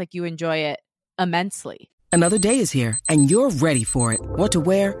it sounds like you enjoy it immensely. Another day is here and you're ready for it. What to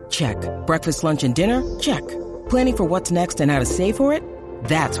wear? Check. Breakfast, lunch, and dinner? Check. Planning for what's next and how to save for it?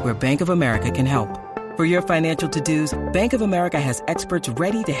 That's where Bank of America can help. For your financial to-dos, Bank of America has experts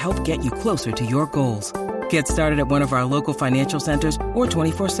ready to help get you closer to your goals. Get started at one of our local financial centers or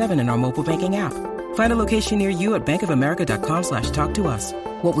 24/7 in our mobile banking app. Find a location near you at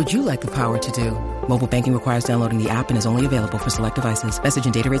bankofamerica.com/talktous. What would you like the power to do? Mobile banking requires downloading the app and is only available for select devices. Message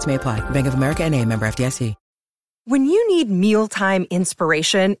and data rates may apply. Bank of America NA, member FDIC. When you need mealtime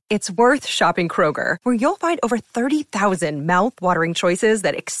inspiration, it's worth shopping Kroger, where you'll find over 30,000 mouth-watering choices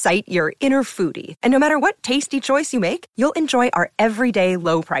that excite your inner foodie. And no matter what tasty choice you make, you'll enjoy our everyday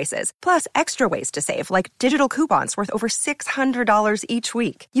low prices, plus extra ways to save, like digital coupons worth over $600 each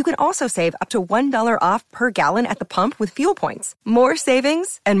week. You can also save up to $1 off per gallon at the pump with fuel points. More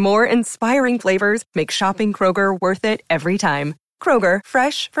savings and more inspiring flavors make shopping Kroger worth it every time. Kroger,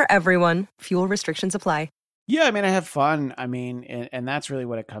 fresh for everyone. Fuel restrictions apply. Yeah, I mean, I have fun. I mean, and that's really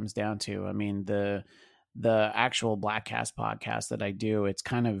what it comes down to. I mean, the the actual Blackcast podcast that I do, it's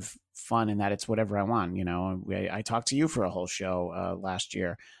kind of fun in that it's whatever I want. I talked to you for a whole show last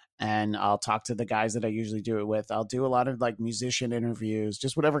year, and I'll talk to the guys that I usually do it with. I'll do a lot of like musician interviews,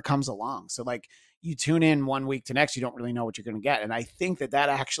 just whatever comes along. So like you tune in one week to next, you don't really know what you're going to get. And I think that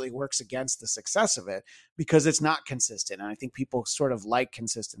actually works against the success of it because it's not consistent. And I think people sort of like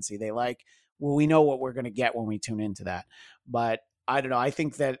consistency. They like, well, we know what we're going to get when we tune into that. But I don't know. I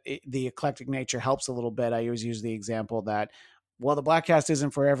think that the eclectic nature helps a little bit. I always use the example that, well, the Blackcast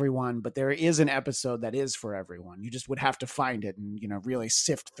isn't for everyone, but there is an episode that is for everyone. You just would have to find it and, really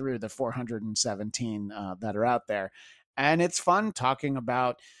sift through the 417 that are out there. And it's fun talking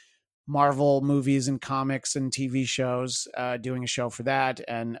about Marvel movies and comics and TV shows, doing a show for that.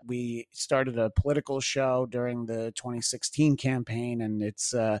 And we started a political show during the 2016 campaign, and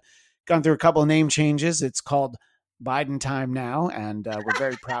it's gone through a couple of name changes. It's called Biden Time now, and we're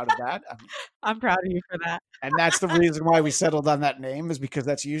very proud of that. I'm proud of you for that. And that's the reason why we settled on that name, is because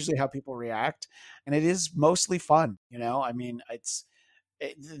that's usually how people react. And it is mostly fun. It's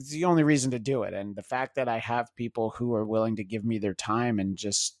the only reason to do it. And the fact that I have people who are willing to give me their time and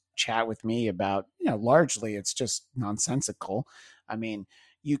just chat with me about, largely it's just nonsensical. I mean,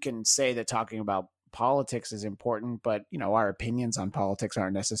 you can say that talking about politics is important, but our opinions on politics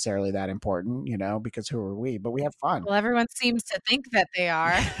aren't necessarily that important, because who are we? But we have fun. Well, everyone seems to think that they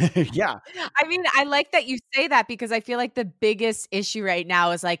are. Yeah. I mean, I like that you say that, because I feel like the biggest issue right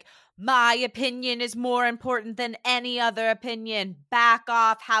now is like, my opinion is more important than any other opinion. Back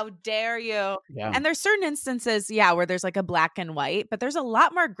off. How dare you? Yeah. And there's certain instances, where there's like a black and white, but there's a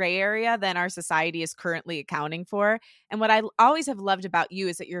lot more gray area than our society is currently accounting for. And what I always have loved about you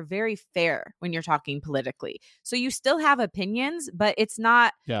is that you're very fair when you're talking politically. So you still have opinions, but it's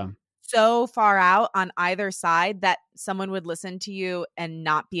not so far out on either side that someone would listen to you and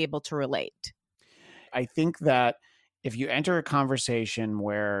not be able to relate. I think that if you enter a conversation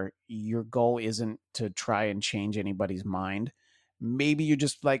where your goal isn't to try and change anybody's mind, maybe you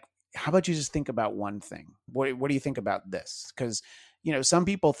just like, how about you just think about one thing? What do you think about this? Because, some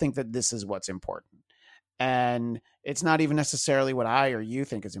people think that this is what's important. And it's not even necessarily what I or you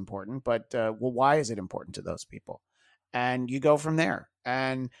think is important, but why is it important to those people? And you go from there.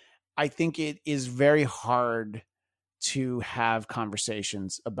 And I think it is very hard to have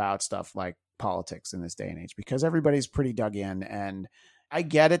conversations about stuff like politics in this day and age, because everybody's pretty dug in. And I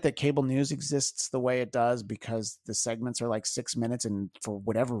get it that cable news exists the way it does because the segments are like 6 minutes, and for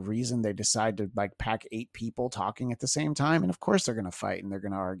whatever reason they decide to like pack 8 people talking at the same time, and of course they're going to fight and they're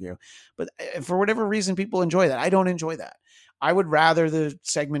going to argue. But for whatever reason people enjoy that. I don't enjoy that. I would rather the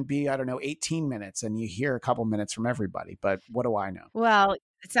segment be, 18 minutes and you hear a couple minutes from everybody. But what do I know? Well,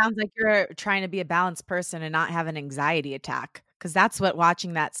 it sounds like you're trying to be a balanced person and not have an anxiety attack, because that's what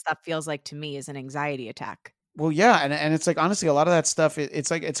watching that stuff feels like to me, is an anxiety attack. Well, yeah. And it's like, honestly, a lot of that stuff,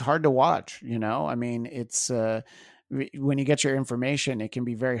 it's like, it's hard to watch, I mean, it's when you get your information, it can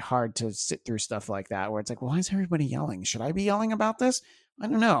be very hard to sit through stuff like that, where it's like, well, why is everybody yelling? Should I be yelling about this? I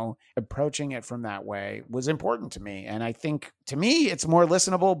don't know. Approaching it from that way was important to me. And I think to me, it's more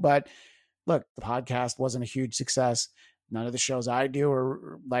listenable. But look, the podcast wasn't a huge success. None of the shows I do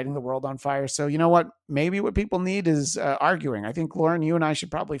are lighting the world on fire. So you know what? Maybe what people need is arguing. I think, Lauren, you and I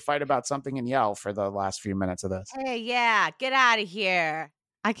should probably fight about something and yell for the last few minutes of this. Hey, yeah, get out of here.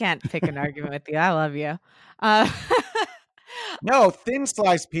 I can't pick an argument with you. I love you. No, thin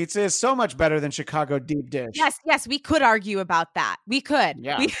sliced pizza is so much better than Chicago deep dish. Yes, we could argue about that. We could.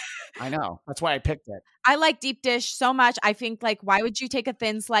 Yeah, I know. That's why I picked it. I like deep dish so much. I think, like, why would you take a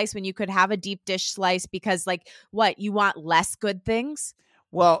thin slice when you could have a deep dish slice? Because, like, what, you want less good things?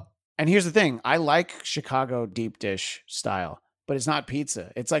 Well, and here's the thing. I like Chicago deep dish style, but it's not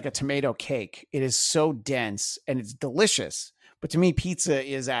pizza. It's like a tomato cake. It is so dense and it's delicious. But to me, pizza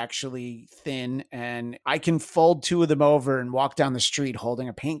is actually thin, and I can fold 2 of them over and walk down the street holding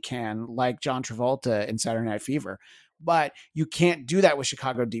a paint can like John Travolta in Saturday Night Fever. But you can't do that with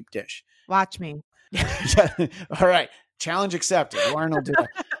Chicago deep dish. Watch me. All right. Challenge accepted. Lauren will do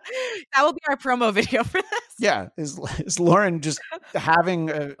it. That will be our promo video for this. Yeah. Is Lauren just having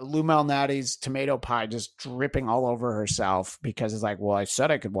Lou Malnati's tomato pie just dripping all over herself because it's like, well, I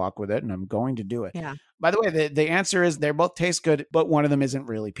said I could walk with it and I'm going to do it. Yeah. By the way, the answer is they both taste good, but one of them isn't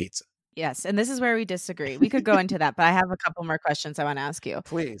really pizza. Yes. And this is where we disagree. We could go into that, but I have a couple more questions I want to ask you.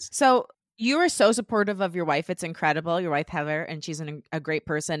 Please. So you are so supportive of your wife. It's incredible. Your wife, Heather, and she's a great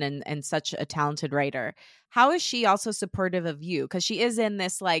person and such a talented writer. How is she also supportive of you? Because she is in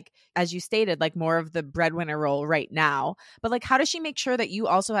this, like, as you stated, like more of the breadwinner role right now. But like, how does she make sure that you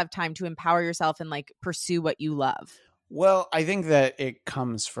also have time to empower yourself and like pursue what you love? Well, I think that it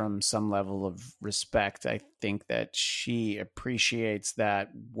comes from some level of respect. I think that she appreciates that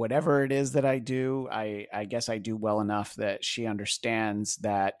whatever it is that I do, I guess I do well enough that she understands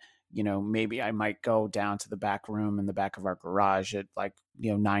that, maybe I might go down to the back room in the back of our garage at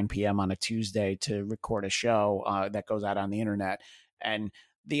 9 p.m. on a Tuesday to record a show that goes out on the internet. And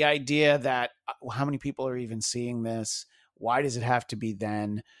the idea that how many people are even seeing this? Why does it have to be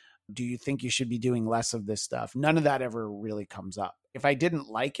then? Do you think you should be doing less of this stuff? None of that ever really comes up. If I didn't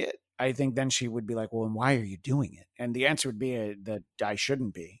like it, I think then she would be like, well, and why are you doing it? And the answer would be that I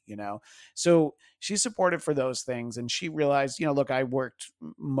shouldn't be, So she's supportive for those things. And she realized, look, I worked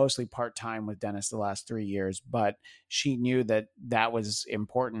mostly part-time with Dennis the last 3 years, but she knew that that was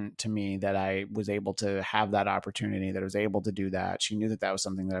important to me, that I was able to have that opportunity, that I was able to do that. She knew that that was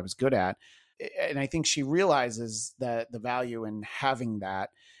something that I was good at. And I think she realizes that the value in having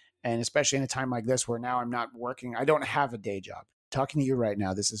that. And especially in a time like this where now I'm not working, I don't have a day job. Talking to you right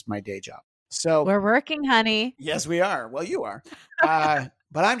now, this is my day job. So we're working, honey. Yes, we are. Well, you are. But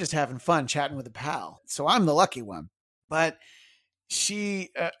I'm just having fun chatting with a pal. So I'm the lucky one. But she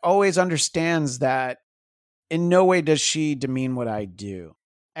always understands that in no way does she demean what I do.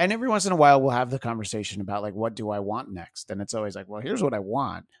 And every once in a while, we'll have the conversation about what do I want next? And it's always like, well, here's what I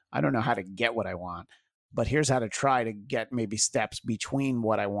want. I don't know how to get what I want, but here's how to try to get maybe steps between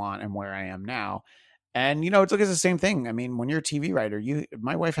what I want and where I am now. And, it's the same thing. I mean, when you're a TV writer,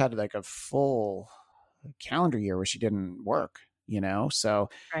 my wife had a full calendar year where she didn't work, so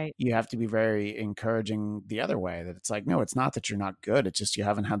right. You have to be very encouraging the other way, that it's like, no, it's not that you're not good. It's just you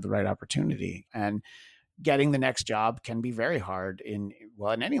haven't had the right opportunity. And getting the next job can be very hard in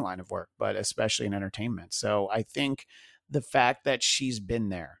any line of work, but especially in entertainment. So I think the fact that she's been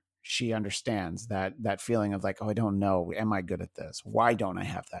there, she understands that feeling of oh, I don't know, am I good at this? Why don't I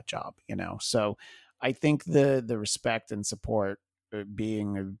have that job? So I think the respect and support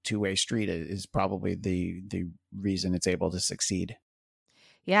being a two-way street is probably the reason it's able to succeed.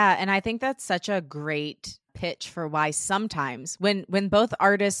 Yeah, and I think that's such a great pitch for why sometimes when both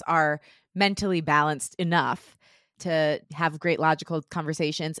artists are mentally balanced enough to have great logical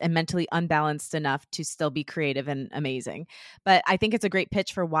conversations and mentally unbalanced enough to still be creative and amazing. But I think it's a great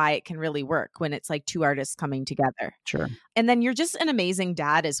pitch for why it can really work when it's two artists coming together. Sure. And then you're just an amazing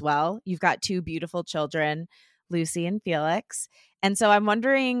dad as well. You've got 2 beautiful children, Lucy and Felix. And so I'm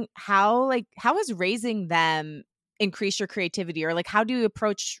wondering how has raising them increased your creativity, or how do you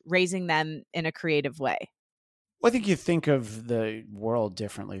approach raising them in a creative way? Well, I think you think of the world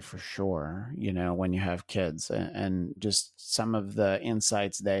differently for sure, when you have kids, and just some of the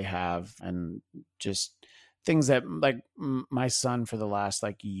insights they have, and just things that my son for the last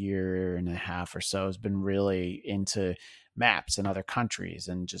year and a half or so has been really into maps in other countries,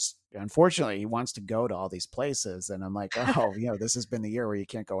 and just unfortunately he wants to go to all these places, and I'm like, oh, this has been the year where you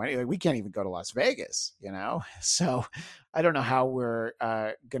can't go anywhere. We can't even go to Las Vegas, so I don't know how we're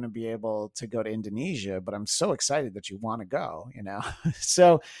going to be able to go to Indonesia, but I'm so excited that you want to go,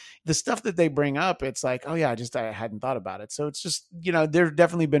 so the stuff that they bring up, it's like, oh yeah, I hadn't thought about it. So it's just, there've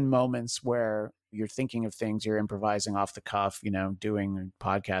definitely been moments where you're thinking of things, you're improvising off the cuff, doing a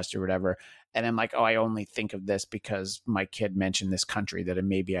podcast or whatever. And I'm like, oh, I only think of this because my kid mentioned this country that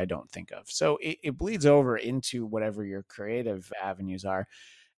maybe I don't think of. So it bleeds over into whatever your creative avenues are.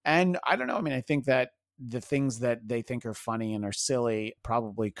 And I don't know. I mean, I think that the things that they think are funny and are silly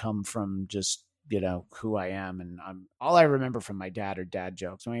probably come from just, who I am. And all I remember from my dad are dad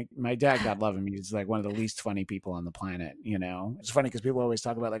jokes. My dad, God love him, he's one of the least funny people on the planet. It's funny because people always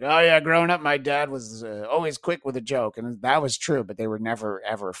talk about oh yeah, growing up, my dad was always quick with a joke. And that was true, but they were never,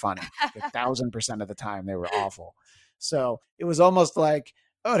 ever funny. 1,000% of the time they were awful. So it was almost oh,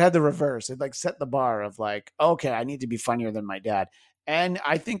 it had the reverse. It set the bar of okay, I need to be funnier than my dad. And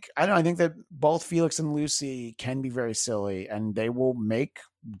I think that both Felix and Lucy can be very silly, and they will make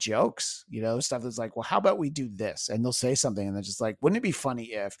jokes, stuff that's well, how about we do this? And they'll say something and they're just wouldn't it be funny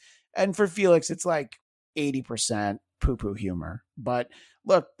if? And for Felix, it's 80% poo-poo humor. But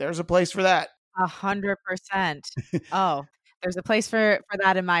look, there's a place for that. 100%. Oh, there's a place for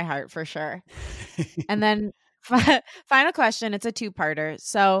that in my heart, for sure. And then final question, it's a 2-parter.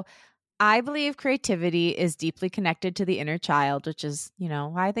 So I believe creativity is deeply connected to the inner child, which is,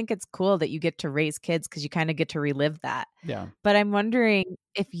 why I think it's cool that you get to raise kids, because you kind of get to relive that. Yeah. But I'm wondering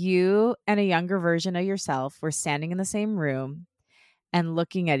if you and a younger version of yourself were standing in the same room and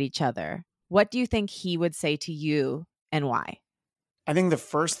looking at each other, what do you think he would say to you and why? I think the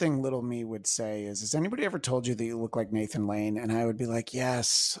first thing little me would say is, has anybody ever told you that you look like Nathan Lane? And I would be like,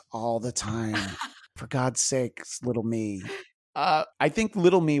 yes, all the time. For God's sakes, little me. I think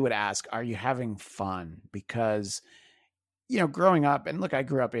little me would ask, are you having fun? Because growing up, and look, I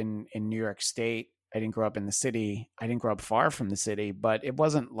grew up in New York State. I didn't grow up in the city. I didn't grow up far from the city, but it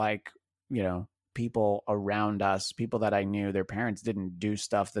wasn't like, people around us, people that I knew, their parents didn't do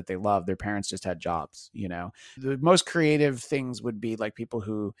stuff that they loved. Their parents just had jobs, The most creative things would be like people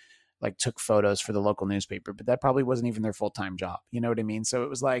who like took photos for the local newspaper, but that probably wasn't even their full-time job. You know what I mean? So it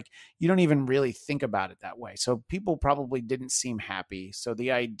was like, you don't even really think about it that way. So people probably didn't seem happy. So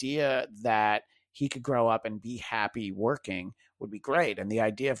the idea that he could grow up and be happy working would be great. And the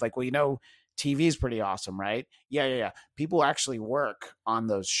idea of like, well, TV is pretty awesome, right? Yeah. People actually work on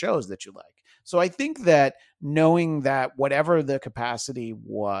those shows that you like. So I think that knowing that whatever the capacity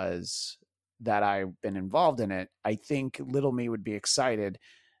was that I've been involved in it, I think little me would be excited.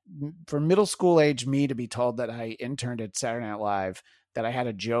 For middle school age me to be told that I interned at Saturday Night Live, that I had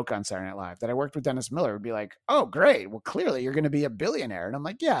a joke on Saturday Night Live, that I worked with Dennis Miller would be like, oh, great. Well, clearly you're going to be a billionaire. And I'm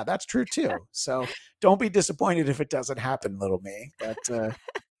like, yeah, that's true too. So don't be disappointed if it doesn't happen, little me. But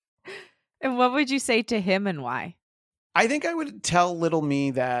and what would you say to him and why? I think I would tell little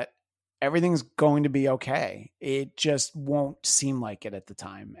me that everything's going to be okay. It just won't seem like it at the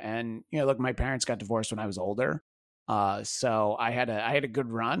time. And, look, my parents got divorced when I was older. So I had a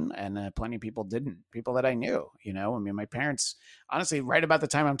good run, and plenty of people didn't. People that I knew, my parents, honestly, right about the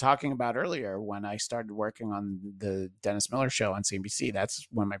time I'm talking about earlier, when I started working on the Dennis Miller show on CNBC, that's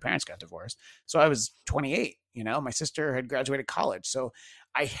when my parents got divorced. So I was 28, my sister had graduated college. So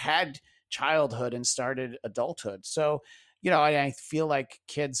I had childhood and started adulthood. So, I feel like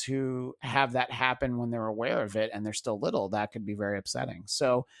kids who have that happen when they're aware of it and they're still little, that could be very upsetting.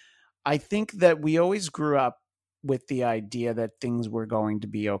 So I think that we always grew up with the idea that things were going to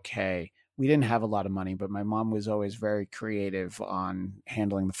be okay. We didn't have a lot of money, but my mom was always very creative on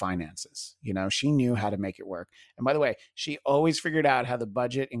handling the finances. She knew how to make it work. And by the way, she always figured out how the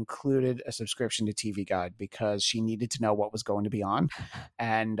budget included a subscription to TV Guide because she needed to know what was going to be on.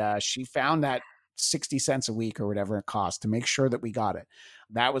 And she found that 60 cents a week or whatever it cost to make sure that we got it.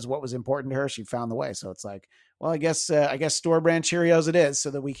 That was what was important to her. She found the way. So it's like, well, I guess store brand Cheerios it is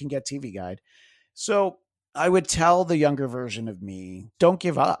so that we can get TV Guide. So I would tell the younger version of me, don't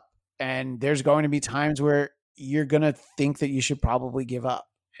give up. And there's going to be times where you're going to think that you should probably give up.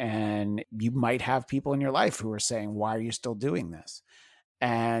 And you might have people in your life who are saying, why are you still doing this?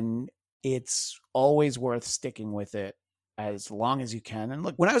 And it's always worth sticking with it as long as you can. And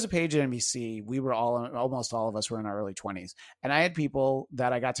look, when I was a page at NBC, we were almost all of us were in our early 20s. And I had people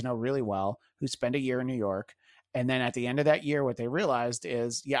that I got to know really well who spent a year in New York. And then at the end of that year, what they realized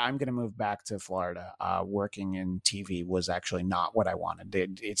is, yeah, I'm going to move back to Florida. Working in TV was actually not what I wanted.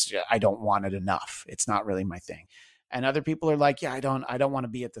 I don't want it enough. It's not really my thing. And other people are like, yeah, I don't want to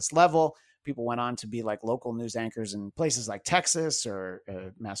be at this level. People went on to be like local news anchors in places like Texas or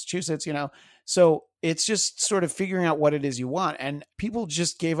Massachusetts, So it's just sort of figuring out what it is you want. And people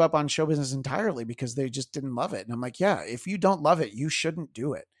just gave up on show business entirely because they just didn't love it. And I'm like, yeah, if you don't love it, you shouldn't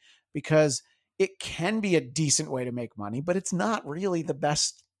do it, because it can be a decent way to make money, but it's not really the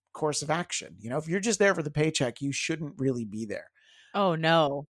best course of action. If you're just there for the paycheck, you shouldn't really be there. Oh,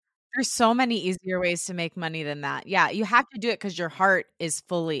 no. There's so many easier ways to make money than that. Yeah, you have to do it because your heart is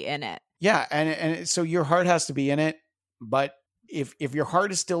fully in it. Yeah, and so your heart has to be in it, but if your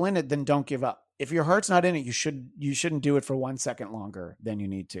heart is still in it, then don't give up. If your heart's not in it, you shouldn't do it for 1 second longer than you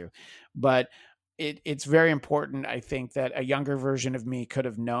need to. But it's very important, I think, that a younger version of me could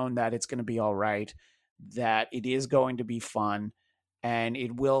have known that it's going to be all right, that it is going to be fun, and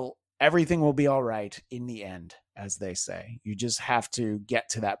everything will be all right in the end, as they say. You just have to get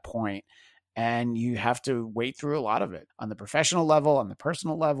to that point. And you have to wait through a lot of it on the professional level, on the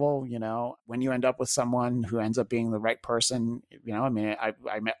personal level. When you end up with someone who ends up being the right person, I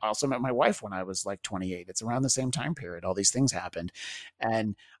also met my wife when I was like 28. It's around the same time period. All these things happened.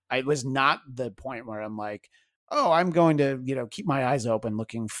 And I was not the point where I'm like, oh, I'm going to, keep my eyes open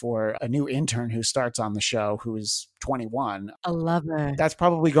looking for a new intern who starts on the show who is 21. I love it. That's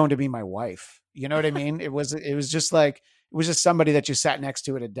probably going to be my wife. You know what I mean? It was just like, it was just somebody that you sat next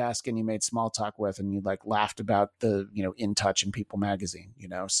to at a desk and you made small talk with, and you like laughed about the, In Touch and People magazine,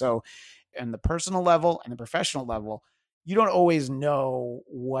 So on the personal level and the professional level, you don't always know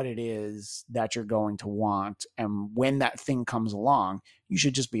what it is that you're going to want. And when that thing comes along, you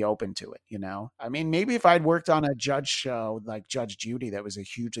should just be open to it. Maybe if I'd worked on a judge show like Judge Judy, that was a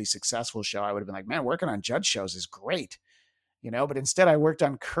hugely successful show, I would have been like, man, working on judge shows is great. But instead I worked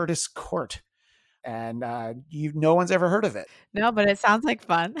on Curtis Court. And no one's ever heard of it. No, but it sounds like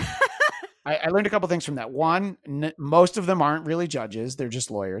fun. I learned a couple things from that. One, most of them aren't really judges. They're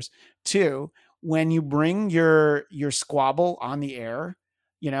just lawyers. Two, when you bring your squabble on the air,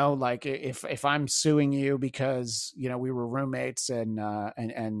 Like if I'm suing you because, we were roommates and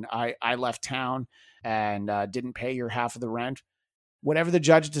I left town and didn't pay your half of the rent, whatever the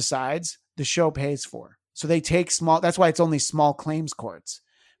judge decides, the show pays for. So they take that's why it's only small claims courts,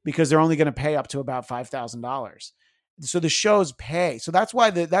 because they're only going to pay up to about $5,000. So the shows pay. So that's why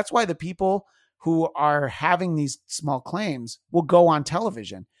the people who are having these small claims will go on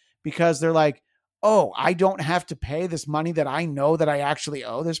television, because they're like, oh, I don't have to pay this money that I know that I actually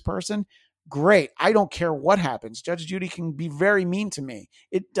owe this person. Great. I don't care what happens. Judge Judy can be very mean to me.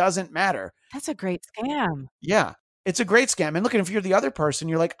 It doesn't matter. That's a great scam. Yeah, it's a great scam. And look, if you're the other person,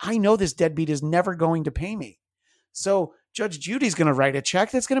 you're like, I know this deadbeat is never going to pay me. So Judge Judy's going to write a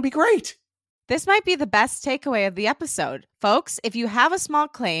check that's going to be great. This might be the best takeaway of the episode. Folks, if you have a small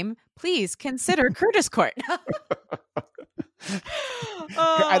claim, please consider Curtis Court.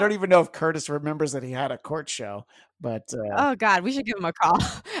 I don't even know if Curtis remembers that he had a court show, but oh God, we should give him a call.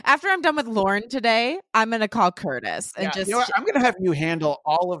 After I'm done with Lauren today, I'm going to call Curtis and I'm going to have you handle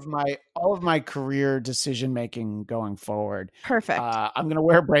all of my career decision making going forward. Perfect. I'm going to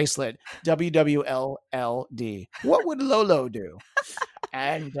wear a bracelet, WWLLD. What would Lolo do?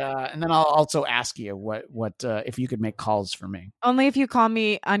 And then I'll also ask you what if you could make calls for me. Only if you call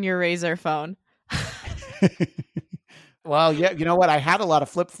me on your Razr phone. Well, yeah, you know what? I had a lot of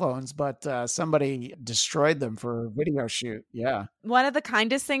flip phones, but somebody destroyed them for a video shoot. Yeah. One of the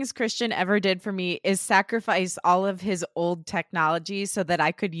kindest things Christian ever did for me is sacrifice all of his old technology so that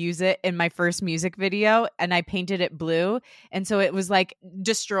I could use it in my first music video, and I painted it blue. And so it was like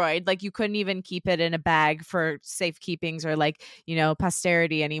destroyed. Like you couldn't even keep it in a bag for safekeepings or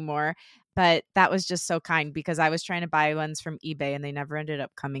posterity anymore. But that was just so kind, because I was trying to buy ones from eBay and they never ended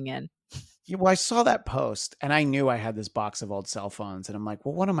up coming in. Yeah, well, I saw that post and I knew I had this box of old cell phones, and I'm like,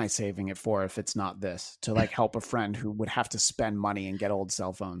 well, what am I saving it for if it's not this, to help a friend who would have to spend money and get old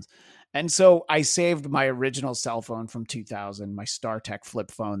cell phones? And so I saved my original cell phone from 2000, my StarTech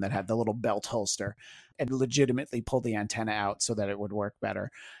flip phone that had the little belt holster, and legitimately pulled the antenna out so that it would work better.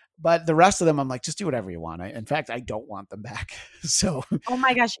 But the rest of them, I'm like, just do whatever you want. In fact, I don't want them back. So, oh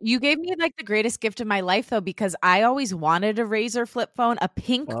my gosh, you gave me the greatest gift of my life, though, because I always wanted a Razr flip phone, a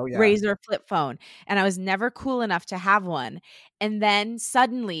pink Razr flip phone, and I was never cool enough to have one. And then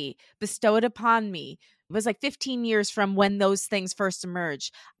suddenly bestowed upon me, it was 15 years from when those things first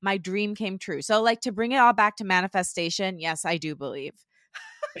emerged, my dream came true. So to bring it all back to manifestation, yes, I do believe.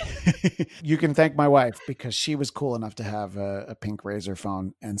 You can thank my wife, because she was cool enough to have a pink Razr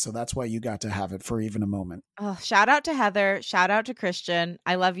phone. And so that's why you got to have it for even a moment. Oh, shout out to Heather. Shout out to Christian.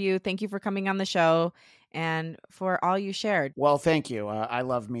 I love you. Thank you for coming on the show and for all you shared. Well, thank you. I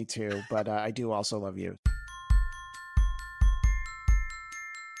love me too, but I do also love you.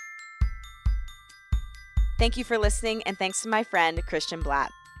 Thank you for listening, and thanks to my friend, Christian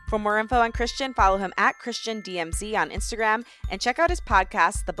Blatt. For more info on Christian, follow him at ChristianDMZ on Instagram, and check out his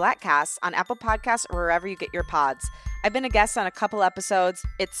podcast, The Blattcast, on Apple Podcasts or wherever you get your pods. I've been a guest on a couple episodes.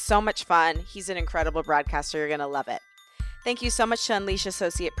 It's so much fun. He's an incredible broadcaster. You're going to love it. Thank you so much to Unleash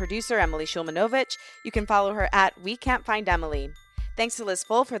associate producer Emily Shulmanovich. You can follow her at We Can't Find Emily. Thanks to Liz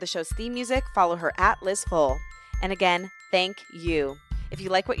Full for the show's theme music. Follow her at Liz Full. And again, thank you. If you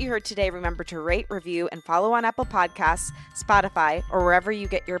like what you heard today, remember to rate, review, and follow on Apple Podcasts, Spotify, or wherever you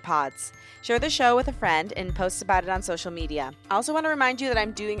get your pods. Share the show with a friend and post about it on social media. I also want to remind you that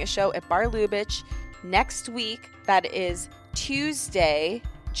I'm doing a show at Bar Lubitsch next week. That is Tuesday,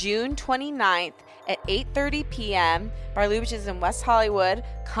 June 29th at 8:30 p.m. Bar Lubitsch is in West Hollywood.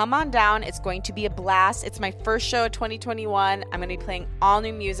 Come on down. It's going to be a blast. It's my first show of 2021. I'm going to be playing all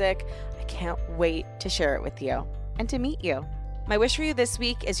new music. I can't wait to share it with you and to meet you. My wish for you this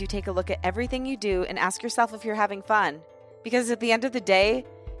week is you take a look at everything you do and ask yourself if you're having fun. Because at the end of the day,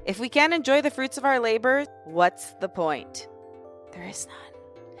 if we can't enjoy the fruits of our labor, what's the point? There is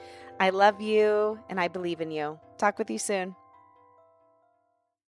none. I love you and I believe in you. Talk with you soon.